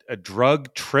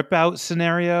drug trip out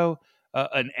scenario.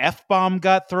 An F-bomb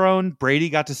got thrown. Brady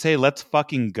got to say, "Let's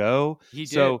fucking go." He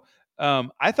did. So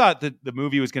I thought that the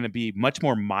movie was going to be much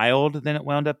more mild than it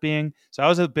wound up being. So I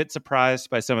was a bit surprised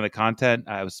by some of the content.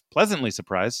 I was pleasantly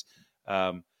surprised.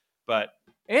 And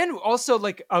also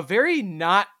like a very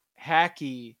not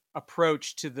hacky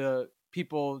approach to the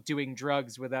people doing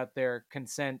drugs without their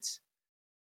consent,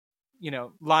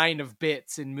 line of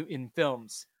bits in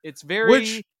films. It's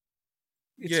very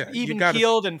even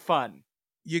keeled and fun.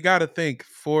 You got to think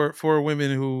for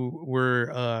women who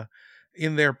were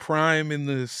in their prime in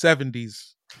the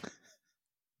 70s,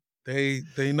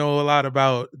 they know a lot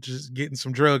about just getting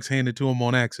some drugs handed to them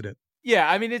on accident. Yeah,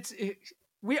 I mean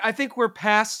I think we're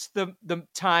past the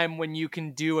time when you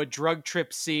can do a drug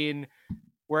trip scene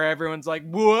where everyone's like,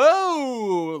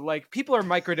 whoa, like people are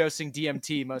microdosing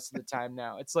DMT most of the time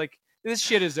now. It's like this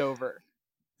shit is over.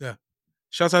 Yeah.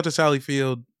 Shouts out to Sally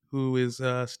Field, who is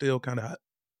still kind of hot.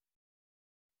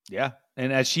 Yeah.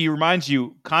 And as she reminds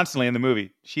you constantly in the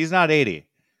movie, she's not 80.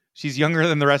 She's younger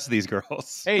than the rest of these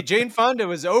girls. Hey, Jane Fonda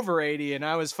was over 80, and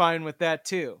I was fine with that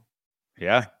too.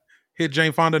 Yeah. Hit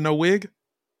Jane Fonda no wig?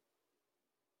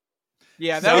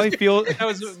 Yeah, that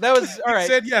was all right. He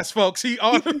said yes, folks. He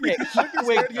on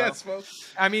wig, yes,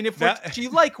 folks. I mean, if you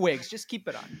like wigs, just keep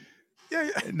it on.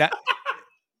 Yeah.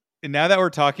 Now that we're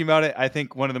talking about it, I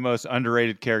think one of the most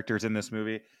underrated characters in this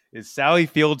movie is Sally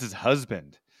Fields'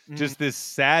 husband. Just this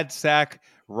sad sack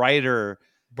writer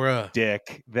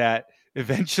dick that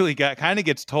eventually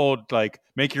gets told, like,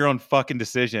 make your own fucking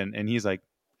decision. And he's like,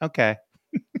 okay.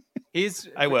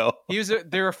 I will.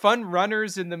 There are fun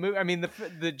runners in the movie. I mean,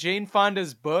 the Jane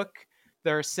Fonda's book,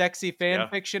 there's sexy fan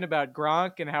fiction about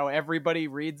Gronk and how everybody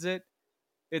reads it.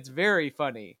 It's very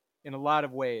funny in a lot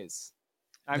of ways.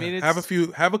 I mean,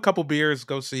 have a couple beers,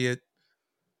 go see it.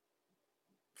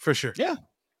 For sure. Yeah.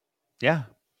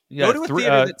 Go to a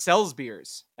theater that sells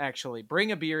beers, actually.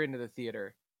 Bring a beer into the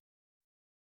theater.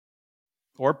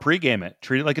 Or pregame it.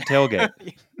 Treat it like a tailgate.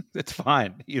 It's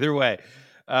fine. Either way.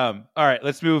 All right,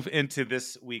 let's move into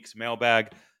this week's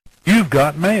mailbag. You've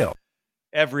got mail.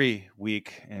 every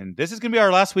week, and this is going to be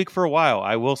our last week for a while.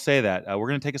 I will say that. We're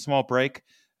going to take a small break.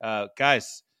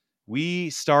 Guys, we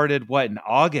started, in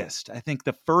August? I think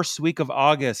the first week of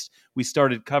August, we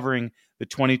started covering the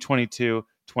 2022-23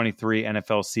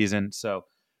 NFL season. So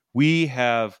we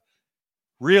have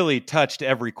really touched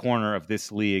every corner of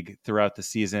this league throughout the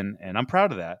season, and I'm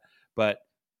proud of that. But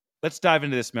let's dive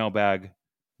into this mailbag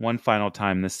one final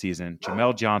time this season.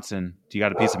 Jamel Johnson, do you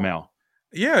got a piece of mail?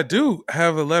 Yeah, I do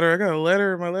have a letter. I got a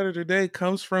letter. My letter today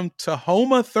comes from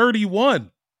Tahoma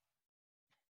 31.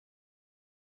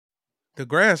 The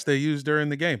grass they used during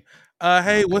the game.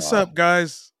 Hey, what's up,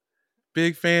 guys?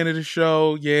 Big fan of the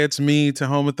show. Yeah, it's me,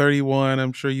 Tahoma 31.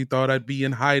 I'm sure you thought I'd be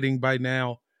in hiding by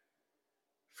now.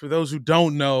 For those who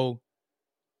don't know,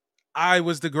 I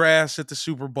was the grass at the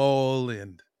Super Bowl,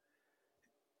 and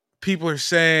people are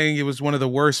saying it was one of the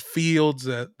worst fields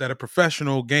that a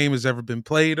professional game has ever been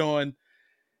played on.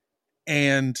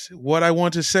 And what I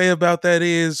want to say about that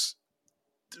is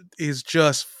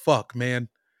just fuck, man.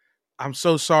 I'm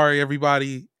so sorry,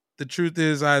 everybody. The truth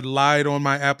is I lied on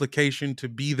my application to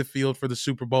be the field for the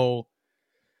Super Bowl.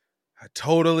 I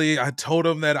told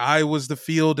them that I was the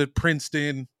field at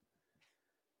Princeton.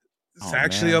 It's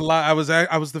actually a lie. I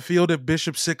was the field at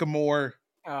Bishop Sycamore.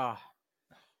 I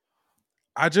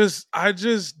just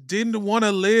didn't want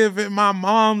to live in my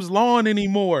mom's lawn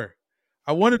anymore.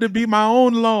 I wanted to be my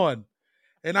own lawn.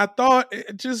 And I thought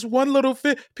just one little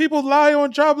fit. People lie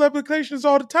on job applications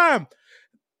all the time.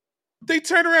 They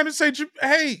turn around and say,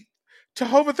 hey,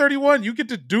 Tahoma 31, you get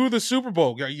to do the Super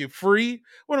Bowl. Are you free?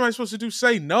 What am I supposed to do?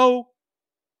 Say no?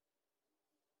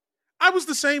 I was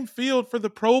the same field for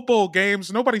the Pro Bowl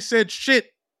games. Nobody said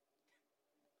shit.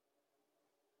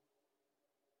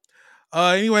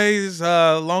 Anyways,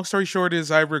 long story short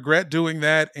is I regret doing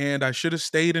that, and I should have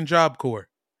stayed in Job Corps.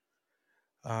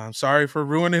 I'm sorry for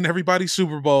ruining everybody's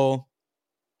Super Bowl.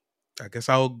 I guess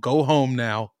I'll go home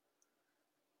now.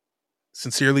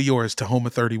 Sincerely yours,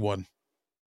 Tahoma 31.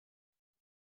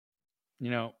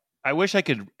 I wish I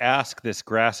could ask this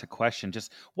grass a question.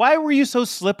 Just why were you so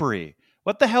slippery?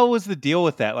 What the hell was the deal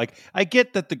with that? Like, I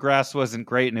get that the grass wasn't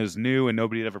great and it was new and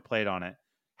nobody had ever played on it.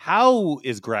 How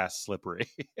is grass slippery?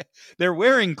 They're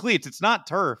wearing cleats. It's not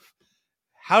turf.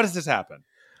 How does this happen?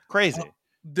 Crazy.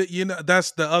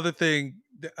 That's the other thing.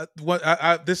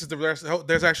 This is the rest.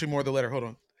 There's actually more of the letter.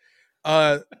 Hold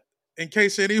on. In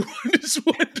case anyone is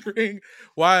wondering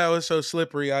why I was so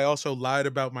slippery, I also lied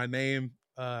about my name.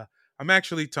 I'm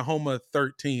actually Tahoma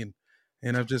 13,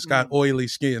 and I've just got oily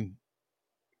skin.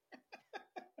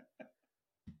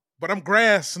 But I'm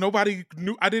grass. Nobody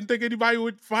knew. I didn't think anybody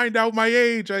would find out my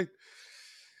age.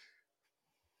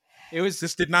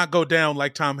 This did not go down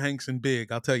like Tom Hanks in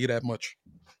Big. I'll tell you that much.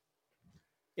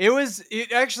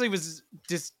 It actually was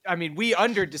just, we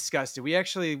under discussed it. We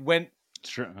actually went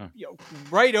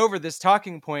right over this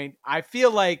talking point. I feel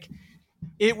like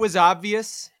it was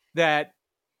obvious that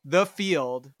the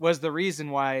field was the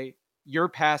reason why your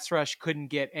pass rush couldn't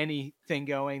get anything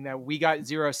going, that we got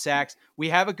 0 sacks. We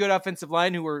have a good offensive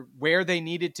line who were where they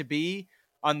needed to be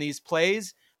on these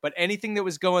plays, but anything that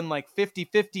was going like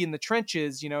 50-50 in the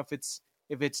trenches,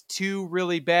 if it's two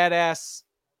really badass,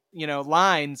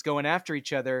 lines going after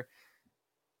each other,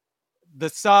 the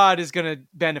sod is going to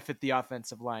benefit the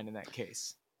offensive line in that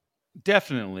case.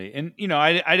 Definitely. And,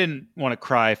 I didn't want to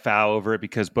cry foul over it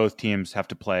because both teams have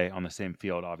to play on the same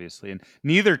field, obviously. And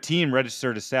neither team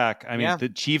registered a sack.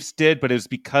 The Chiefs did, but it was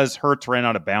because Hurts ran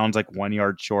out of bounds like 1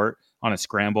 yard short on a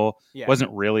scramble. Yeah. It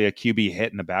wasn't really a QB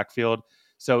hit in the backfield.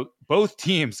 So both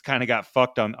teams kind of got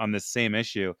fucked on this same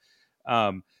issue.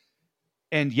 So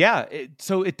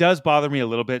it does bother me a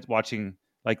little bit watching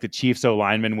like the Chiefs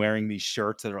O-linemen wearing these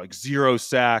shirts that are like 0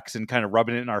 sacks and kind of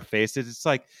rubbing it in our faces. It's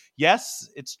like, yes,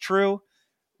 it's true,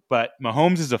 but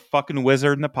Mahomes is a fucking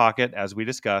wizard in the pocket, as we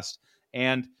discussed.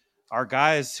 And our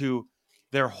guys who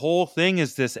their whole thing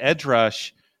is this edge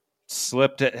rush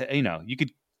slipped. You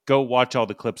could go watch all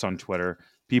the clips on Twitter.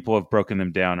 People have broken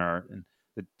them down.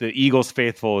 The Eagles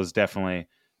faithful is definitely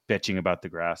bitching about the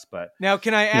grass. But now,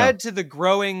 can I add to the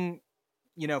growing,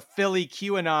 Philly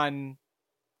QAnon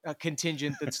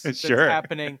contingent that's sure.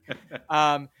 happening?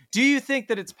 Do you think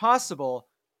that it's possible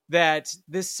that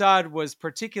this sod was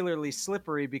particularly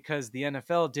slippery because the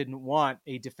NFL didn't want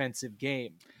a defensive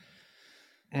game?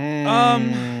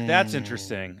 That's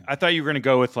interesting. I thought you were going to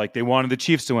go with like they wanted the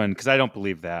Chiefs to win, because I don't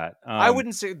believe that. I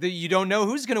wouldn't say that. You don't know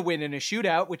who's going to win in a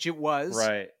shootout, which it was.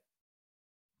 Right.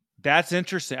 That's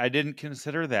interesting. I didn't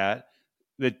consider that.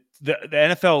 The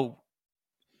NFL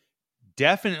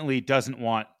definitely doesn't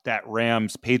want that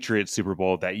Rams Patriots Super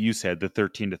Bowl that you said, the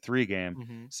 13-3 game.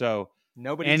 Mm-hmm. So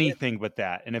Nobody's anything but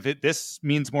that. And if this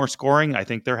means more scoring, I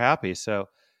think they're happy. So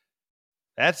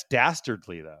that's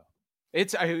dastardly, though.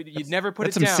 You'd never put it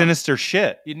That's some down. sinister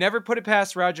shit. You'd never put it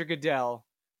past Roger Goodell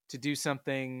to do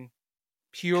something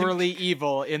purely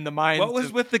evil in the minds. What was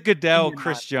of with the Goodell union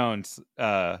Chris Nazis. Jones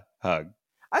hug?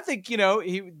 I think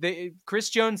Chris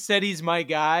Jones said he's my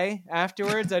guy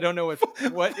afterwards. I don't know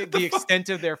what the extent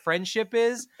of their friendship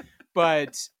is,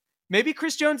 but maybe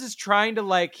Chris Jones is trying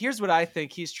to here's what I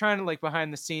think. He's trying to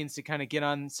behind the scenes to kind of get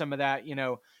on some of that,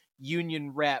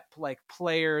 union rep,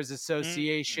 players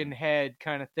association head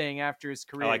kind of thing after his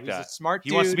career. I like He's that. a smart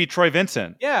dude. He wants to be Troy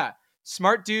Vincent. Yeah.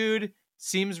 Smart dude,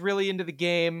 seems really into the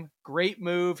game. Great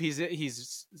move. He's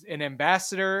an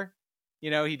ambassador.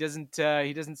 He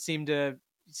doesn't seem to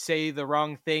say the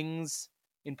wrong things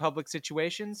in public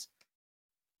situations.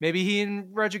 Maybe he and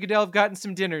Roger Goodell have gotten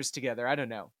some dinners together. I don't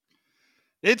know.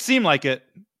 It seemed like it.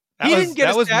 He didn't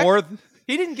get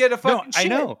a fucking No, shit. I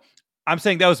know. I'm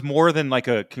saying that was more than like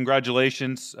a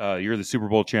congratulations, you're the Super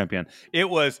Bowl champion. It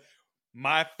was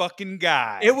my fucking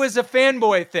guy. It was a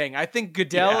fanboy thing. I think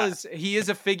Goodell is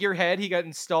a figurehead. He got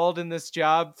installed in this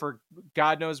job for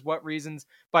God knows what reasons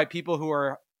by people who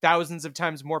are thousands of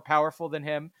times more powerful than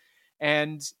him.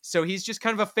 And so he's just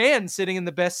kind of a fan sitting in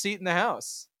the best seat in the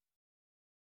house.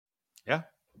 Yeah.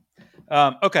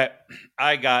 Okay.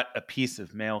 I got a piece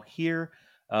of mail here.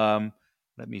 Let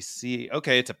me see.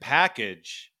 Okay. It's a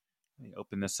package. Let me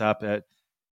open this up.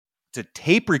 It's a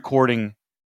tape recording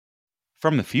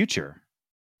from the future.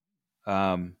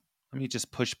 Let me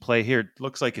just push play here. It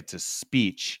looks like it's a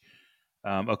speech.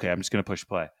 Okay. I'm just going to push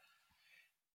play.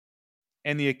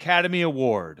 And the Academy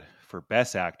Award for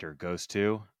Best Actor goes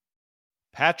to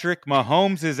Patrick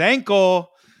Mahomes' ankle.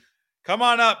 Come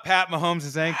on up, Pat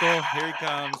Mahomes' ankle. Here he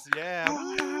comes.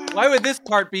 Yeah. Why would this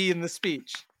part be in the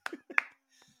speech?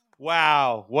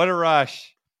 Wow. What a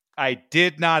rush. I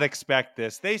did not expect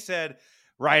this. They said,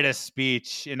 write a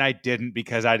speech, and I didn't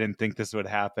because I didn't think this would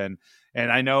happen.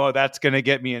 And I know that's going to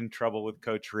get me in trouble with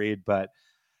Coach Reed, but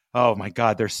oh my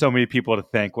God, there's so many people to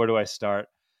thank. Where do I start?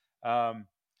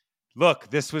 Look,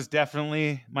 this was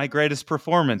definitely my greatest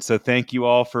performance. So thank you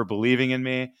all for believing in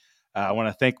me. I want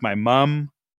to thank my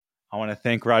mom. I want to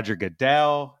thank Roger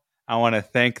Goodell. I want to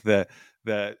thank the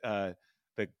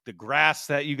grass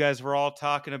that you guys were all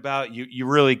talking about. You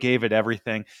really gave it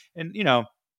everything. And,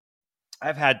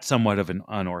 I've had somewhat of an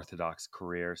unorthodox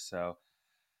career. So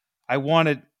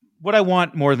what I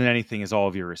want more than anything is all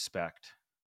of your respect.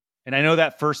 And I know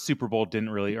that first Super Bowl didn't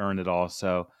really earn it all.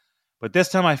 But this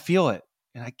time I feel it.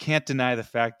 And I can't deny the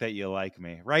fact that you like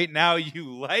me. Right now,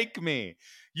 you like me.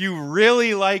 You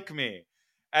really like me.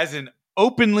 As an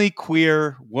openly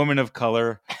queer woman of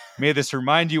color, may this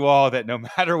remind you all that no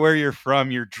matter where you're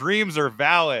from, your dreams are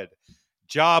valid.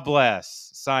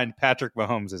 Jobless. Signed, Patrick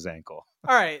Mahomes' ankle.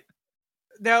 All right.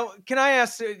 Now, can I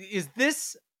ask, is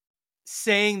this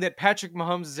saying that Patrick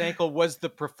Mahomes' ankle was the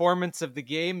performance of the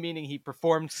game, meaning he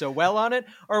performed so well on it?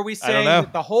 Or are we saying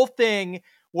that the whole thing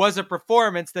was a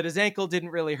performance that his ankle didn't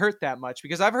really hurt that much?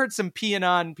 Because I've heard some peeing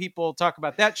on people talk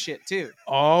about that shit too.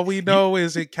 All we know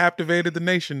is it captivated the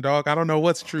nation, dog. I don't know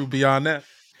what's true beyond that.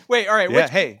 Wait, all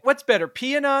right. What's better,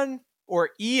 peeing on or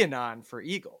eeing on for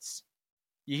Eagles?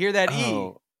 You hear that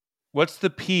E? What's the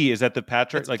P? Is that the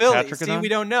Patrick? It's like Philly. Patrick? See, we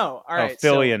don't know. All right,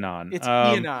 Philly-anon. It's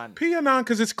peeing on. Peeing on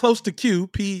because it's close to Q.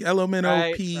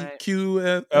 P-L-O-N-O-P-Q.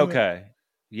 Okay.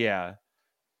 Yeah.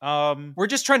 We're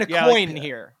just trying to coin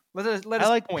here. Let us I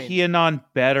like coin. peeing on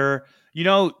better.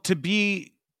 To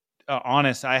be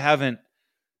honest, I haven't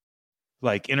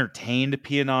entertained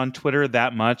peeing on Twitter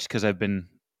that much because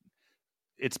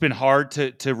it's been hard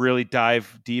to really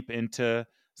dive deep into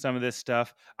some of this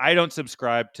stuff. I don't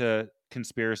subscribe to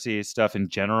conspiracy stuff in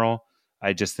general.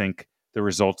 I just think the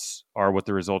results are what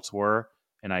the results were,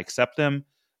 and I accept them.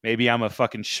 Maybe I'm a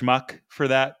fucking schmuck for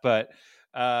that, but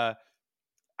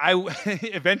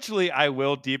eventually I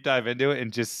will deep dive into it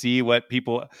and just see what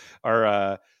people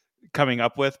are coming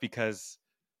up with, because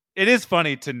it is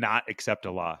funny to not accept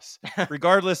a loss,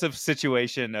 regardless of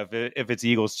situation. If it's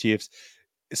Eagles Chiefs,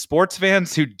 sports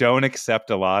fans who don't accept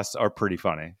a loss are pretty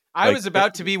funny. I was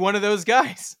about to be one of those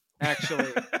guys,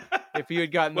 actually. If you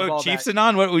had gotten the ball Chiefs back. and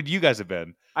on, what would you guys have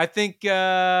been? I think, should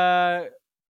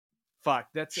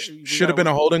have been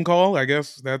a holding call. I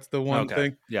guess that's the one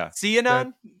thing. Yeah. See you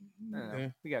on?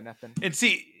 We got nothing. And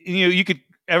see,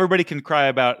 everybody can cry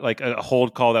about like a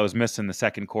hold call that was missed in the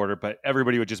second quarter, but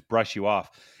everybody would just brush you off.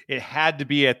 It had to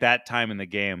be at that time in the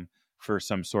game for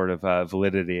some sort of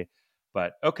validity.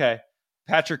 But okay.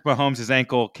 Patrick Mahomes'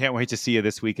 ankle. Can't wait to see you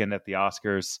this weekend at the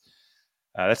Oscars.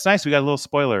 That's nice. We got a little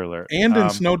spoiler alert. And in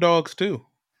Snow Dogs too.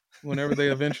 Whenever they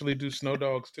eventually do Snow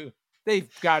Dogs too. They've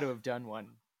got to have done one.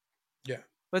 Yeah.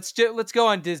 Let's go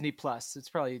on Disney Plus. It's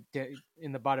probably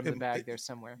in the bottom of the bag there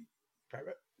somewhere.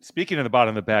 Speaking of the bottom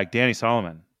of the bag, Danny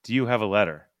Solomon, do you have a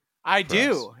letter? I for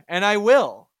do, us? and I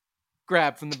will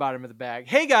grab from the bottom of the bag.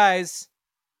 Hey guys,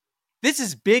 this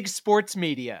is Big Sports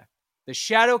Media, the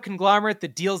shadow conglomerate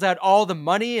that deals out all the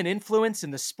money and influence in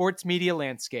the sports media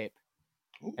landscape.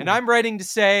 Ooh. And I'm writing to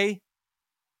say,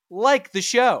 like the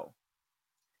show.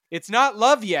 It's not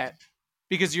love yet,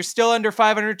 because you're still under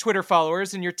 500 Twitter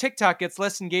followers and your TikTok gets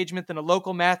less engagement than a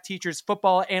local math teacher's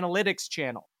football analytics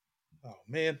channel. Oh,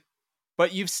 man.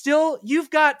 But you've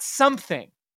got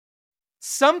something.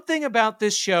 Something about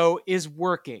this show is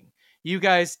working. You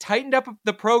guys tightened up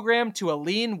the program to a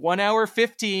lean 1 hour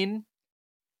 15.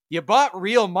 You bought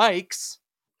real mics.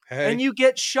 Hey. And you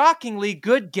get shockingly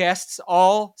good guests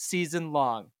all season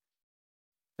long.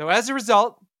 So as a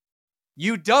result,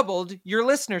 you doubled your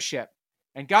listenership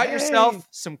and got yourself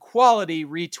some quality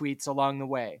retweets along the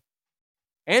way.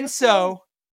 And so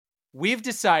we've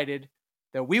decided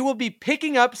that we will be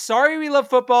picking up Sorry We Love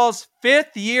Football's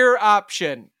 5th year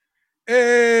option.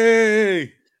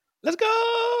 Hey! Let's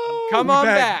go! Come on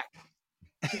back.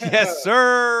 Yes,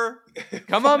 sir.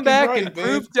 Come on Fucking back right, and man.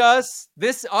 prove to us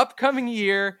this upcoming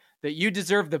year that you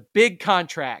deserve the big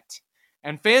contract.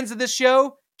 And fans of this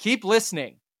show, keep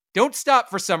listening. Don't stop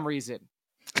for some reason.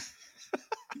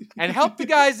 And help the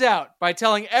guys out by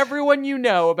telling everyone you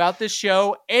know about this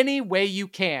show any way you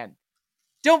can.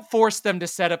 Don't force them to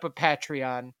set up a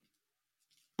Patreon.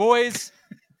 Boys,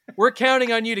 we're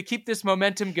counting on you to keep this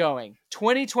momentum going.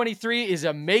 2023 is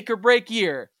a make or break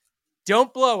year.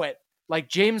 Don't blow it like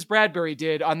James Bradbury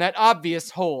did on that obvious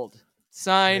hold. There you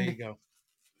Signed, go.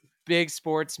 Big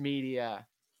Sports Media.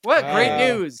 What great Wow.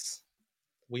 news.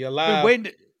 We alive.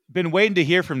 Been waiting to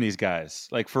hear from these guys,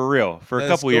 like for real, for a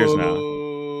Let's couple years now.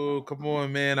 go. Come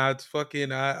on, man. I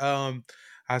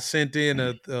sent in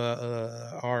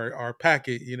our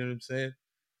packet, you know what I'm saying?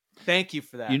 Thank you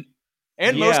for that. You-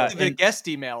 and yeah, most of the and- guest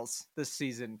emails this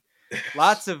season.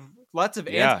 Lots of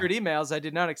Yeah. answered emails I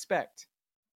did not expect.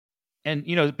 And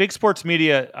Big Sports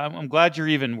Media, I'm glad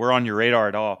we're on your radar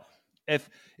at all.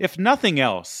 If nothing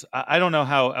else, I don't know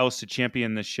how else to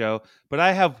champion this show, but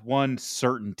I have one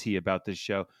certainty about this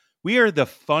show. We are the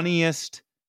funniest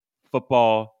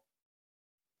football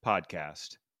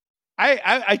podcast.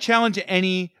 I challenge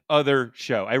any other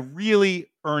show. I really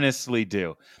earnestly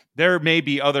do. There may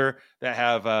be other that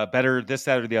have better this,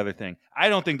 that, or the other thing. I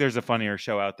don't think there's a funnier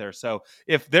show out there. So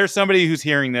if there's somebody who's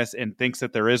hearing this and thinks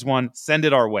that there is one, send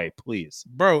it our way, please.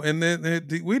 Bro, and then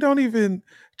we don't even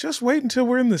just wait until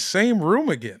we're in the same room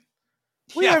again.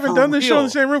 We haven't done this show in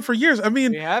the same room for years. I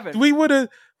mean, We haven't.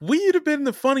 we'd have been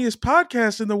the funniest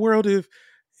podcast in the world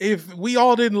if we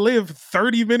all didn't live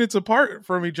 30 minutes apart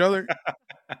from each other.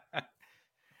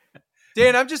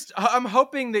 Dan, I'm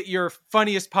hoping that your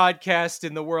funniest podcast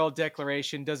in the world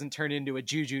declaration doesn't turn into a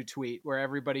JuJu tweet where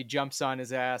everybody jumps on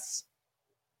his ass.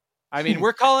 I mean,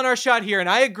 we're calling our shot here, and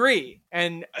I agree.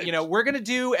 And, we're going to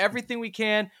do everything we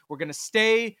can. We're going to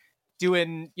stay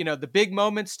doing, the big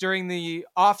moments during the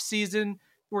off season.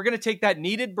 We're going to take that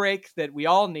needed break that we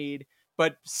all need,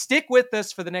 but stick with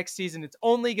us for the next season. It's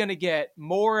only going to get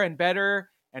more and better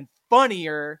and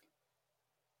funnier.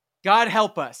 God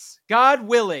help us. God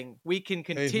willing, we can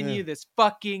continue Amen. this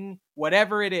fucking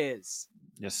whatever it is.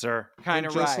 Yes, sir. Kind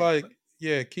of Just right.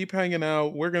 keep hanging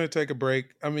out. We're going to take a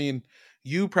break. I mean,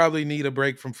 you probably need a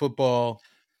break from football.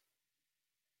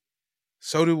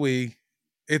 So do we.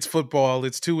 It's football.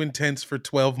 It's too intense for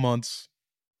 12 months.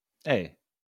 Hey,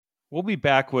 we'll be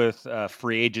back with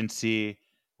free agency,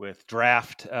 with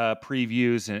draft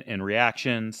previews and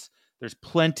reactions. There's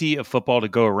plenty of football to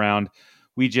go around.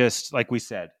 We just, like we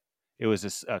said, it was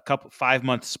a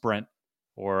 5-month sprint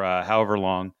or however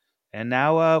long. And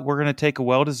now we're going to take a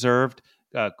well-deserved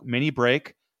mini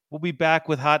break. We'll be back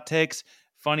with hot takes,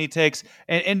 funny takes.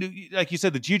 And like you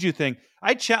said, the JuJu thing,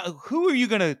 who are you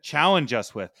going to challenge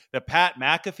us with? The Pat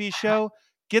McAfee show?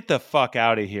 Get the fuck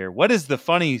out of here. What is the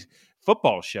funny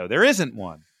football show? There isn't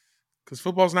one. Because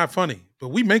football's not funny, but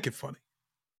we make it funny.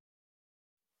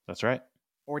 That's right.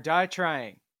 Or die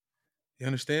trying. You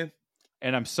understand?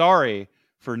 And I'm sorry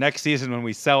for next season when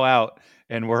we sell out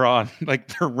and we're on like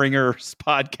the Ringers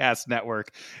podcast network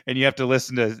and you have to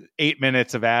listen to 8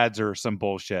 minutes of ads or some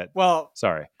bullshit. Well,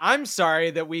 Sorry. I'm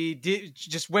sorry that we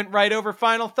just went right over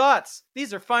final thoughts.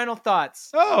 These are final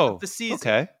thoughts Oh, of the season.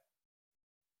 okay.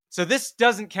 So this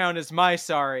doesn't count as my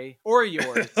sorry or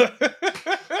yours.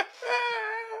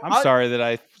 I'm sorry that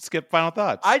I skipped final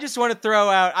thoughts. I just want to throw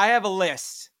out, I have a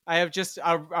list. I have just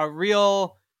a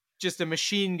real, just a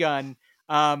machine gun.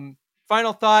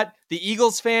 final thought, the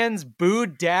Eagles fans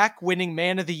booed Dak winning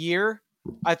Man of the Year.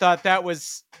 I thought that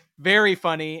was very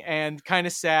funny and kind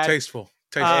of sad. Tasteful.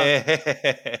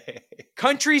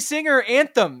 Country singer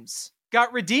anthems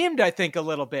got redeemed, I think, a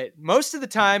little bit. Most of the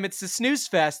time, it's the snooze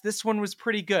fest. This one was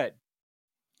pretty good.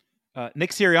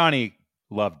 Nick Sirianni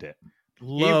loved it.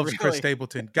 Loves Chris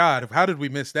Stapleton. God, how did we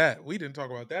miss that? We didn't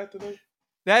talk about that today.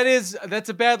 That's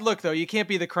a bad look, though. You can't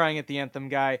be the crying at the anthem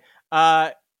guy.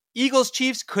 Eagles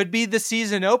Chiefs could be the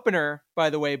season opener, by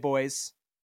the way, boys.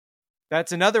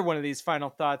 That's another one of these final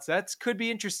thoughts. That could be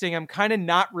interesting. I'm kind of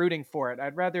not rooting for it.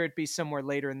 I'd rather it be somewhere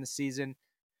later in the season.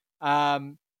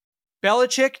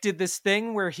 Belichick did this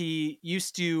thing where he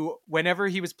used to, whenever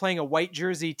he was playing a white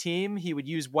jersey team, he would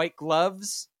use white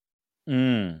gloves.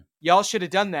 Y'all should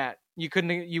have done that.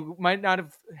 You might not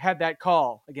have had that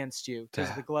call against you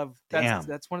because the glove.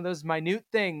 That's one of those minute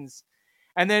things.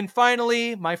 And then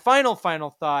finally, my final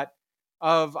thought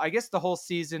of, I guess, the whole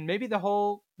season, maybe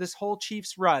this whole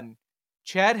Chiefs run.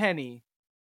 Chad Henne,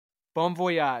 bon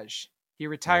voyage. He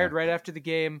retired right after the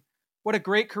game. What a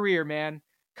great career, man.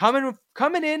 Coming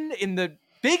in the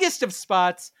biggest of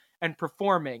spots and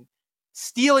performing,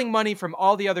 stealing money from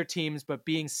all the other teams, but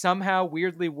being somehow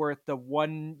weirdly worth the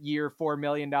 1 year, $4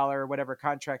 million or whatever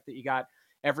contract that you got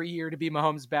every year to be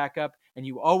Mahomes' backup. And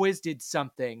you always did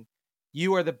something.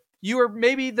 You are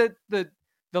maybe the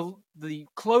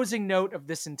closing note of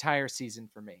this entire season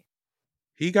for me.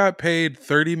 He got paid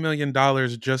 $30 million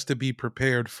just to be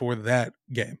prepared for that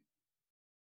game.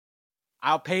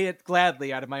 I'll pay it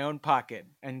gladly out of my own pocket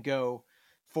and go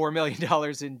 $4 million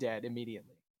in debt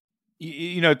immediately.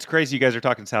 You know, it's crazy you guys are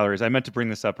talking salaries. I meant to bring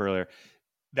this up earlier.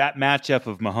 That matchup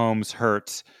of Mahomes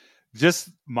Hurts,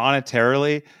 just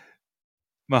monetarily,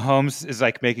 Mahomes is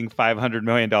like making $500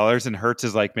 million and Hurts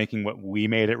is like making what we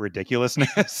made at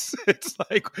ridiculousness. It's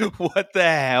like, what the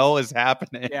hell is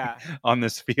happening on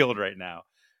this field right now?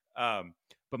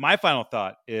 But my final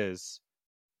thought is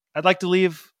I'd like to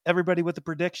leave everybody with a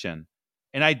prediction.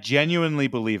 And I genuinely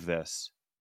believe this.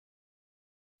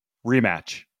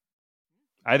 Rematch.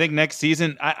 I think next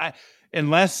season, I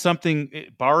unless something,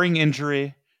 barring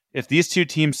injury, if these two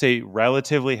teams stay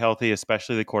relatively healthy,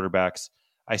 especially the quarterbacks,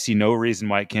 I see no reason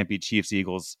why it can't be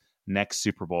Chiefs-Eagles next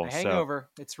Super Bowl. The hangover.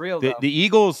 So it's real, though. The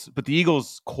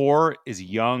Eagles' core is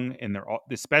young, and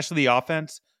especially the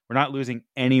offense. We're not losing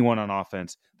anyone on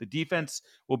offense. The defense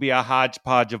will be a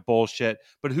hodgepodge of bullshit,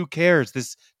 but who cares?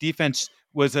 This defense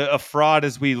was a fraud,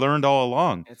 as we learned all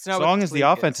along. As long as the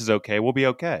offense is okay, we'll be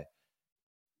okay.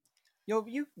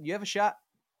 You have a shot.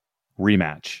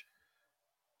 Rematch.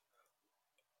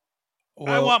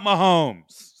 Well, I want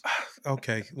Mahomes.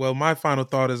 Okay. Well, my final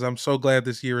thought is I'm so glad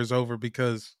this year is over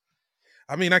because,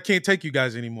 I mean, I can't take you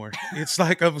guys anymore. It's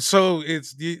like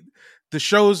the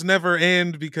shows never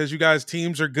end because you guys'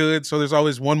 teams are good. So there's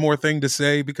always one more thing to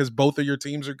say because both of your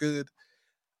teams are good.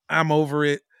 I'm over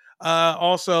it.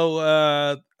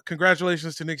 Also,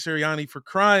 congratulations to Nick Sirianni for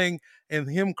crying, and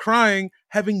him crying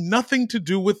having nothing to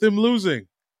do with them losing.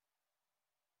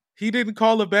 He didn't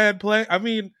call a bad play. I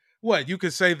mean, what? You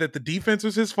could say that the defense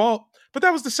was his fault, but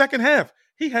that was the second half.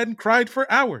 He hadn't cried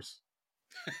for hours.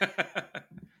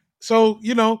 So,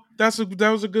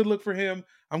 that was a good look for him.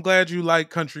 I'm glad you like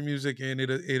country music and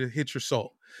it hit your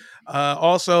soul.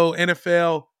 Also,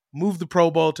 NFL, move the Pro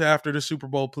Bowl to after the Super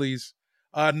Bowl, please.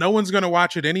 No one's going to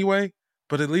watch it anyway,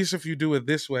 but at least if you do it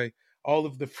this way, all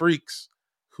of the freaks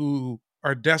who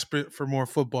are desperate for more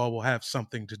football will have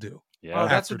something to do. Yeah,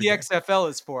 that's what the XFL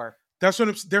is for. That's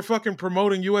what they're fucking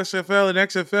promoting USFL and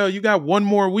XFL. You got one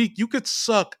more week. You could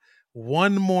suck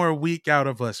one more week out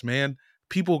of us, man.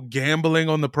 People gambling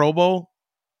on the Pro Bowl.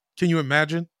 Can you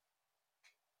imagine?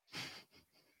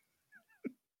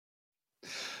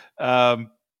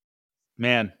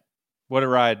 Man, what a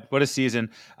ride. What a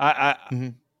season. I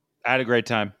had a great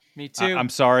time. Me too. I'm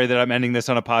sorry that I'm ending this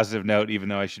on a positive note, even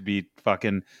though I should be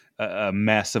fucking a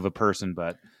mess of a person,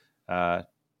 but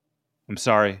I'm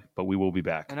sorry, but we will be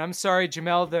back. And I'm sorry,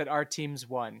 Jamel, that our teams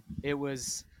won. It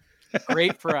was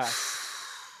great for us.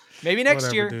 Maybe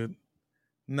next year. Dude.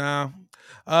 No.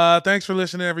 Thanks for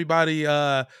listening, everybody.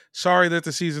 Sorry that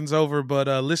the season's over, but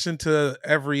listen to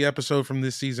every episode from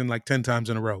this season like 10 times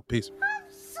in a row. Peace.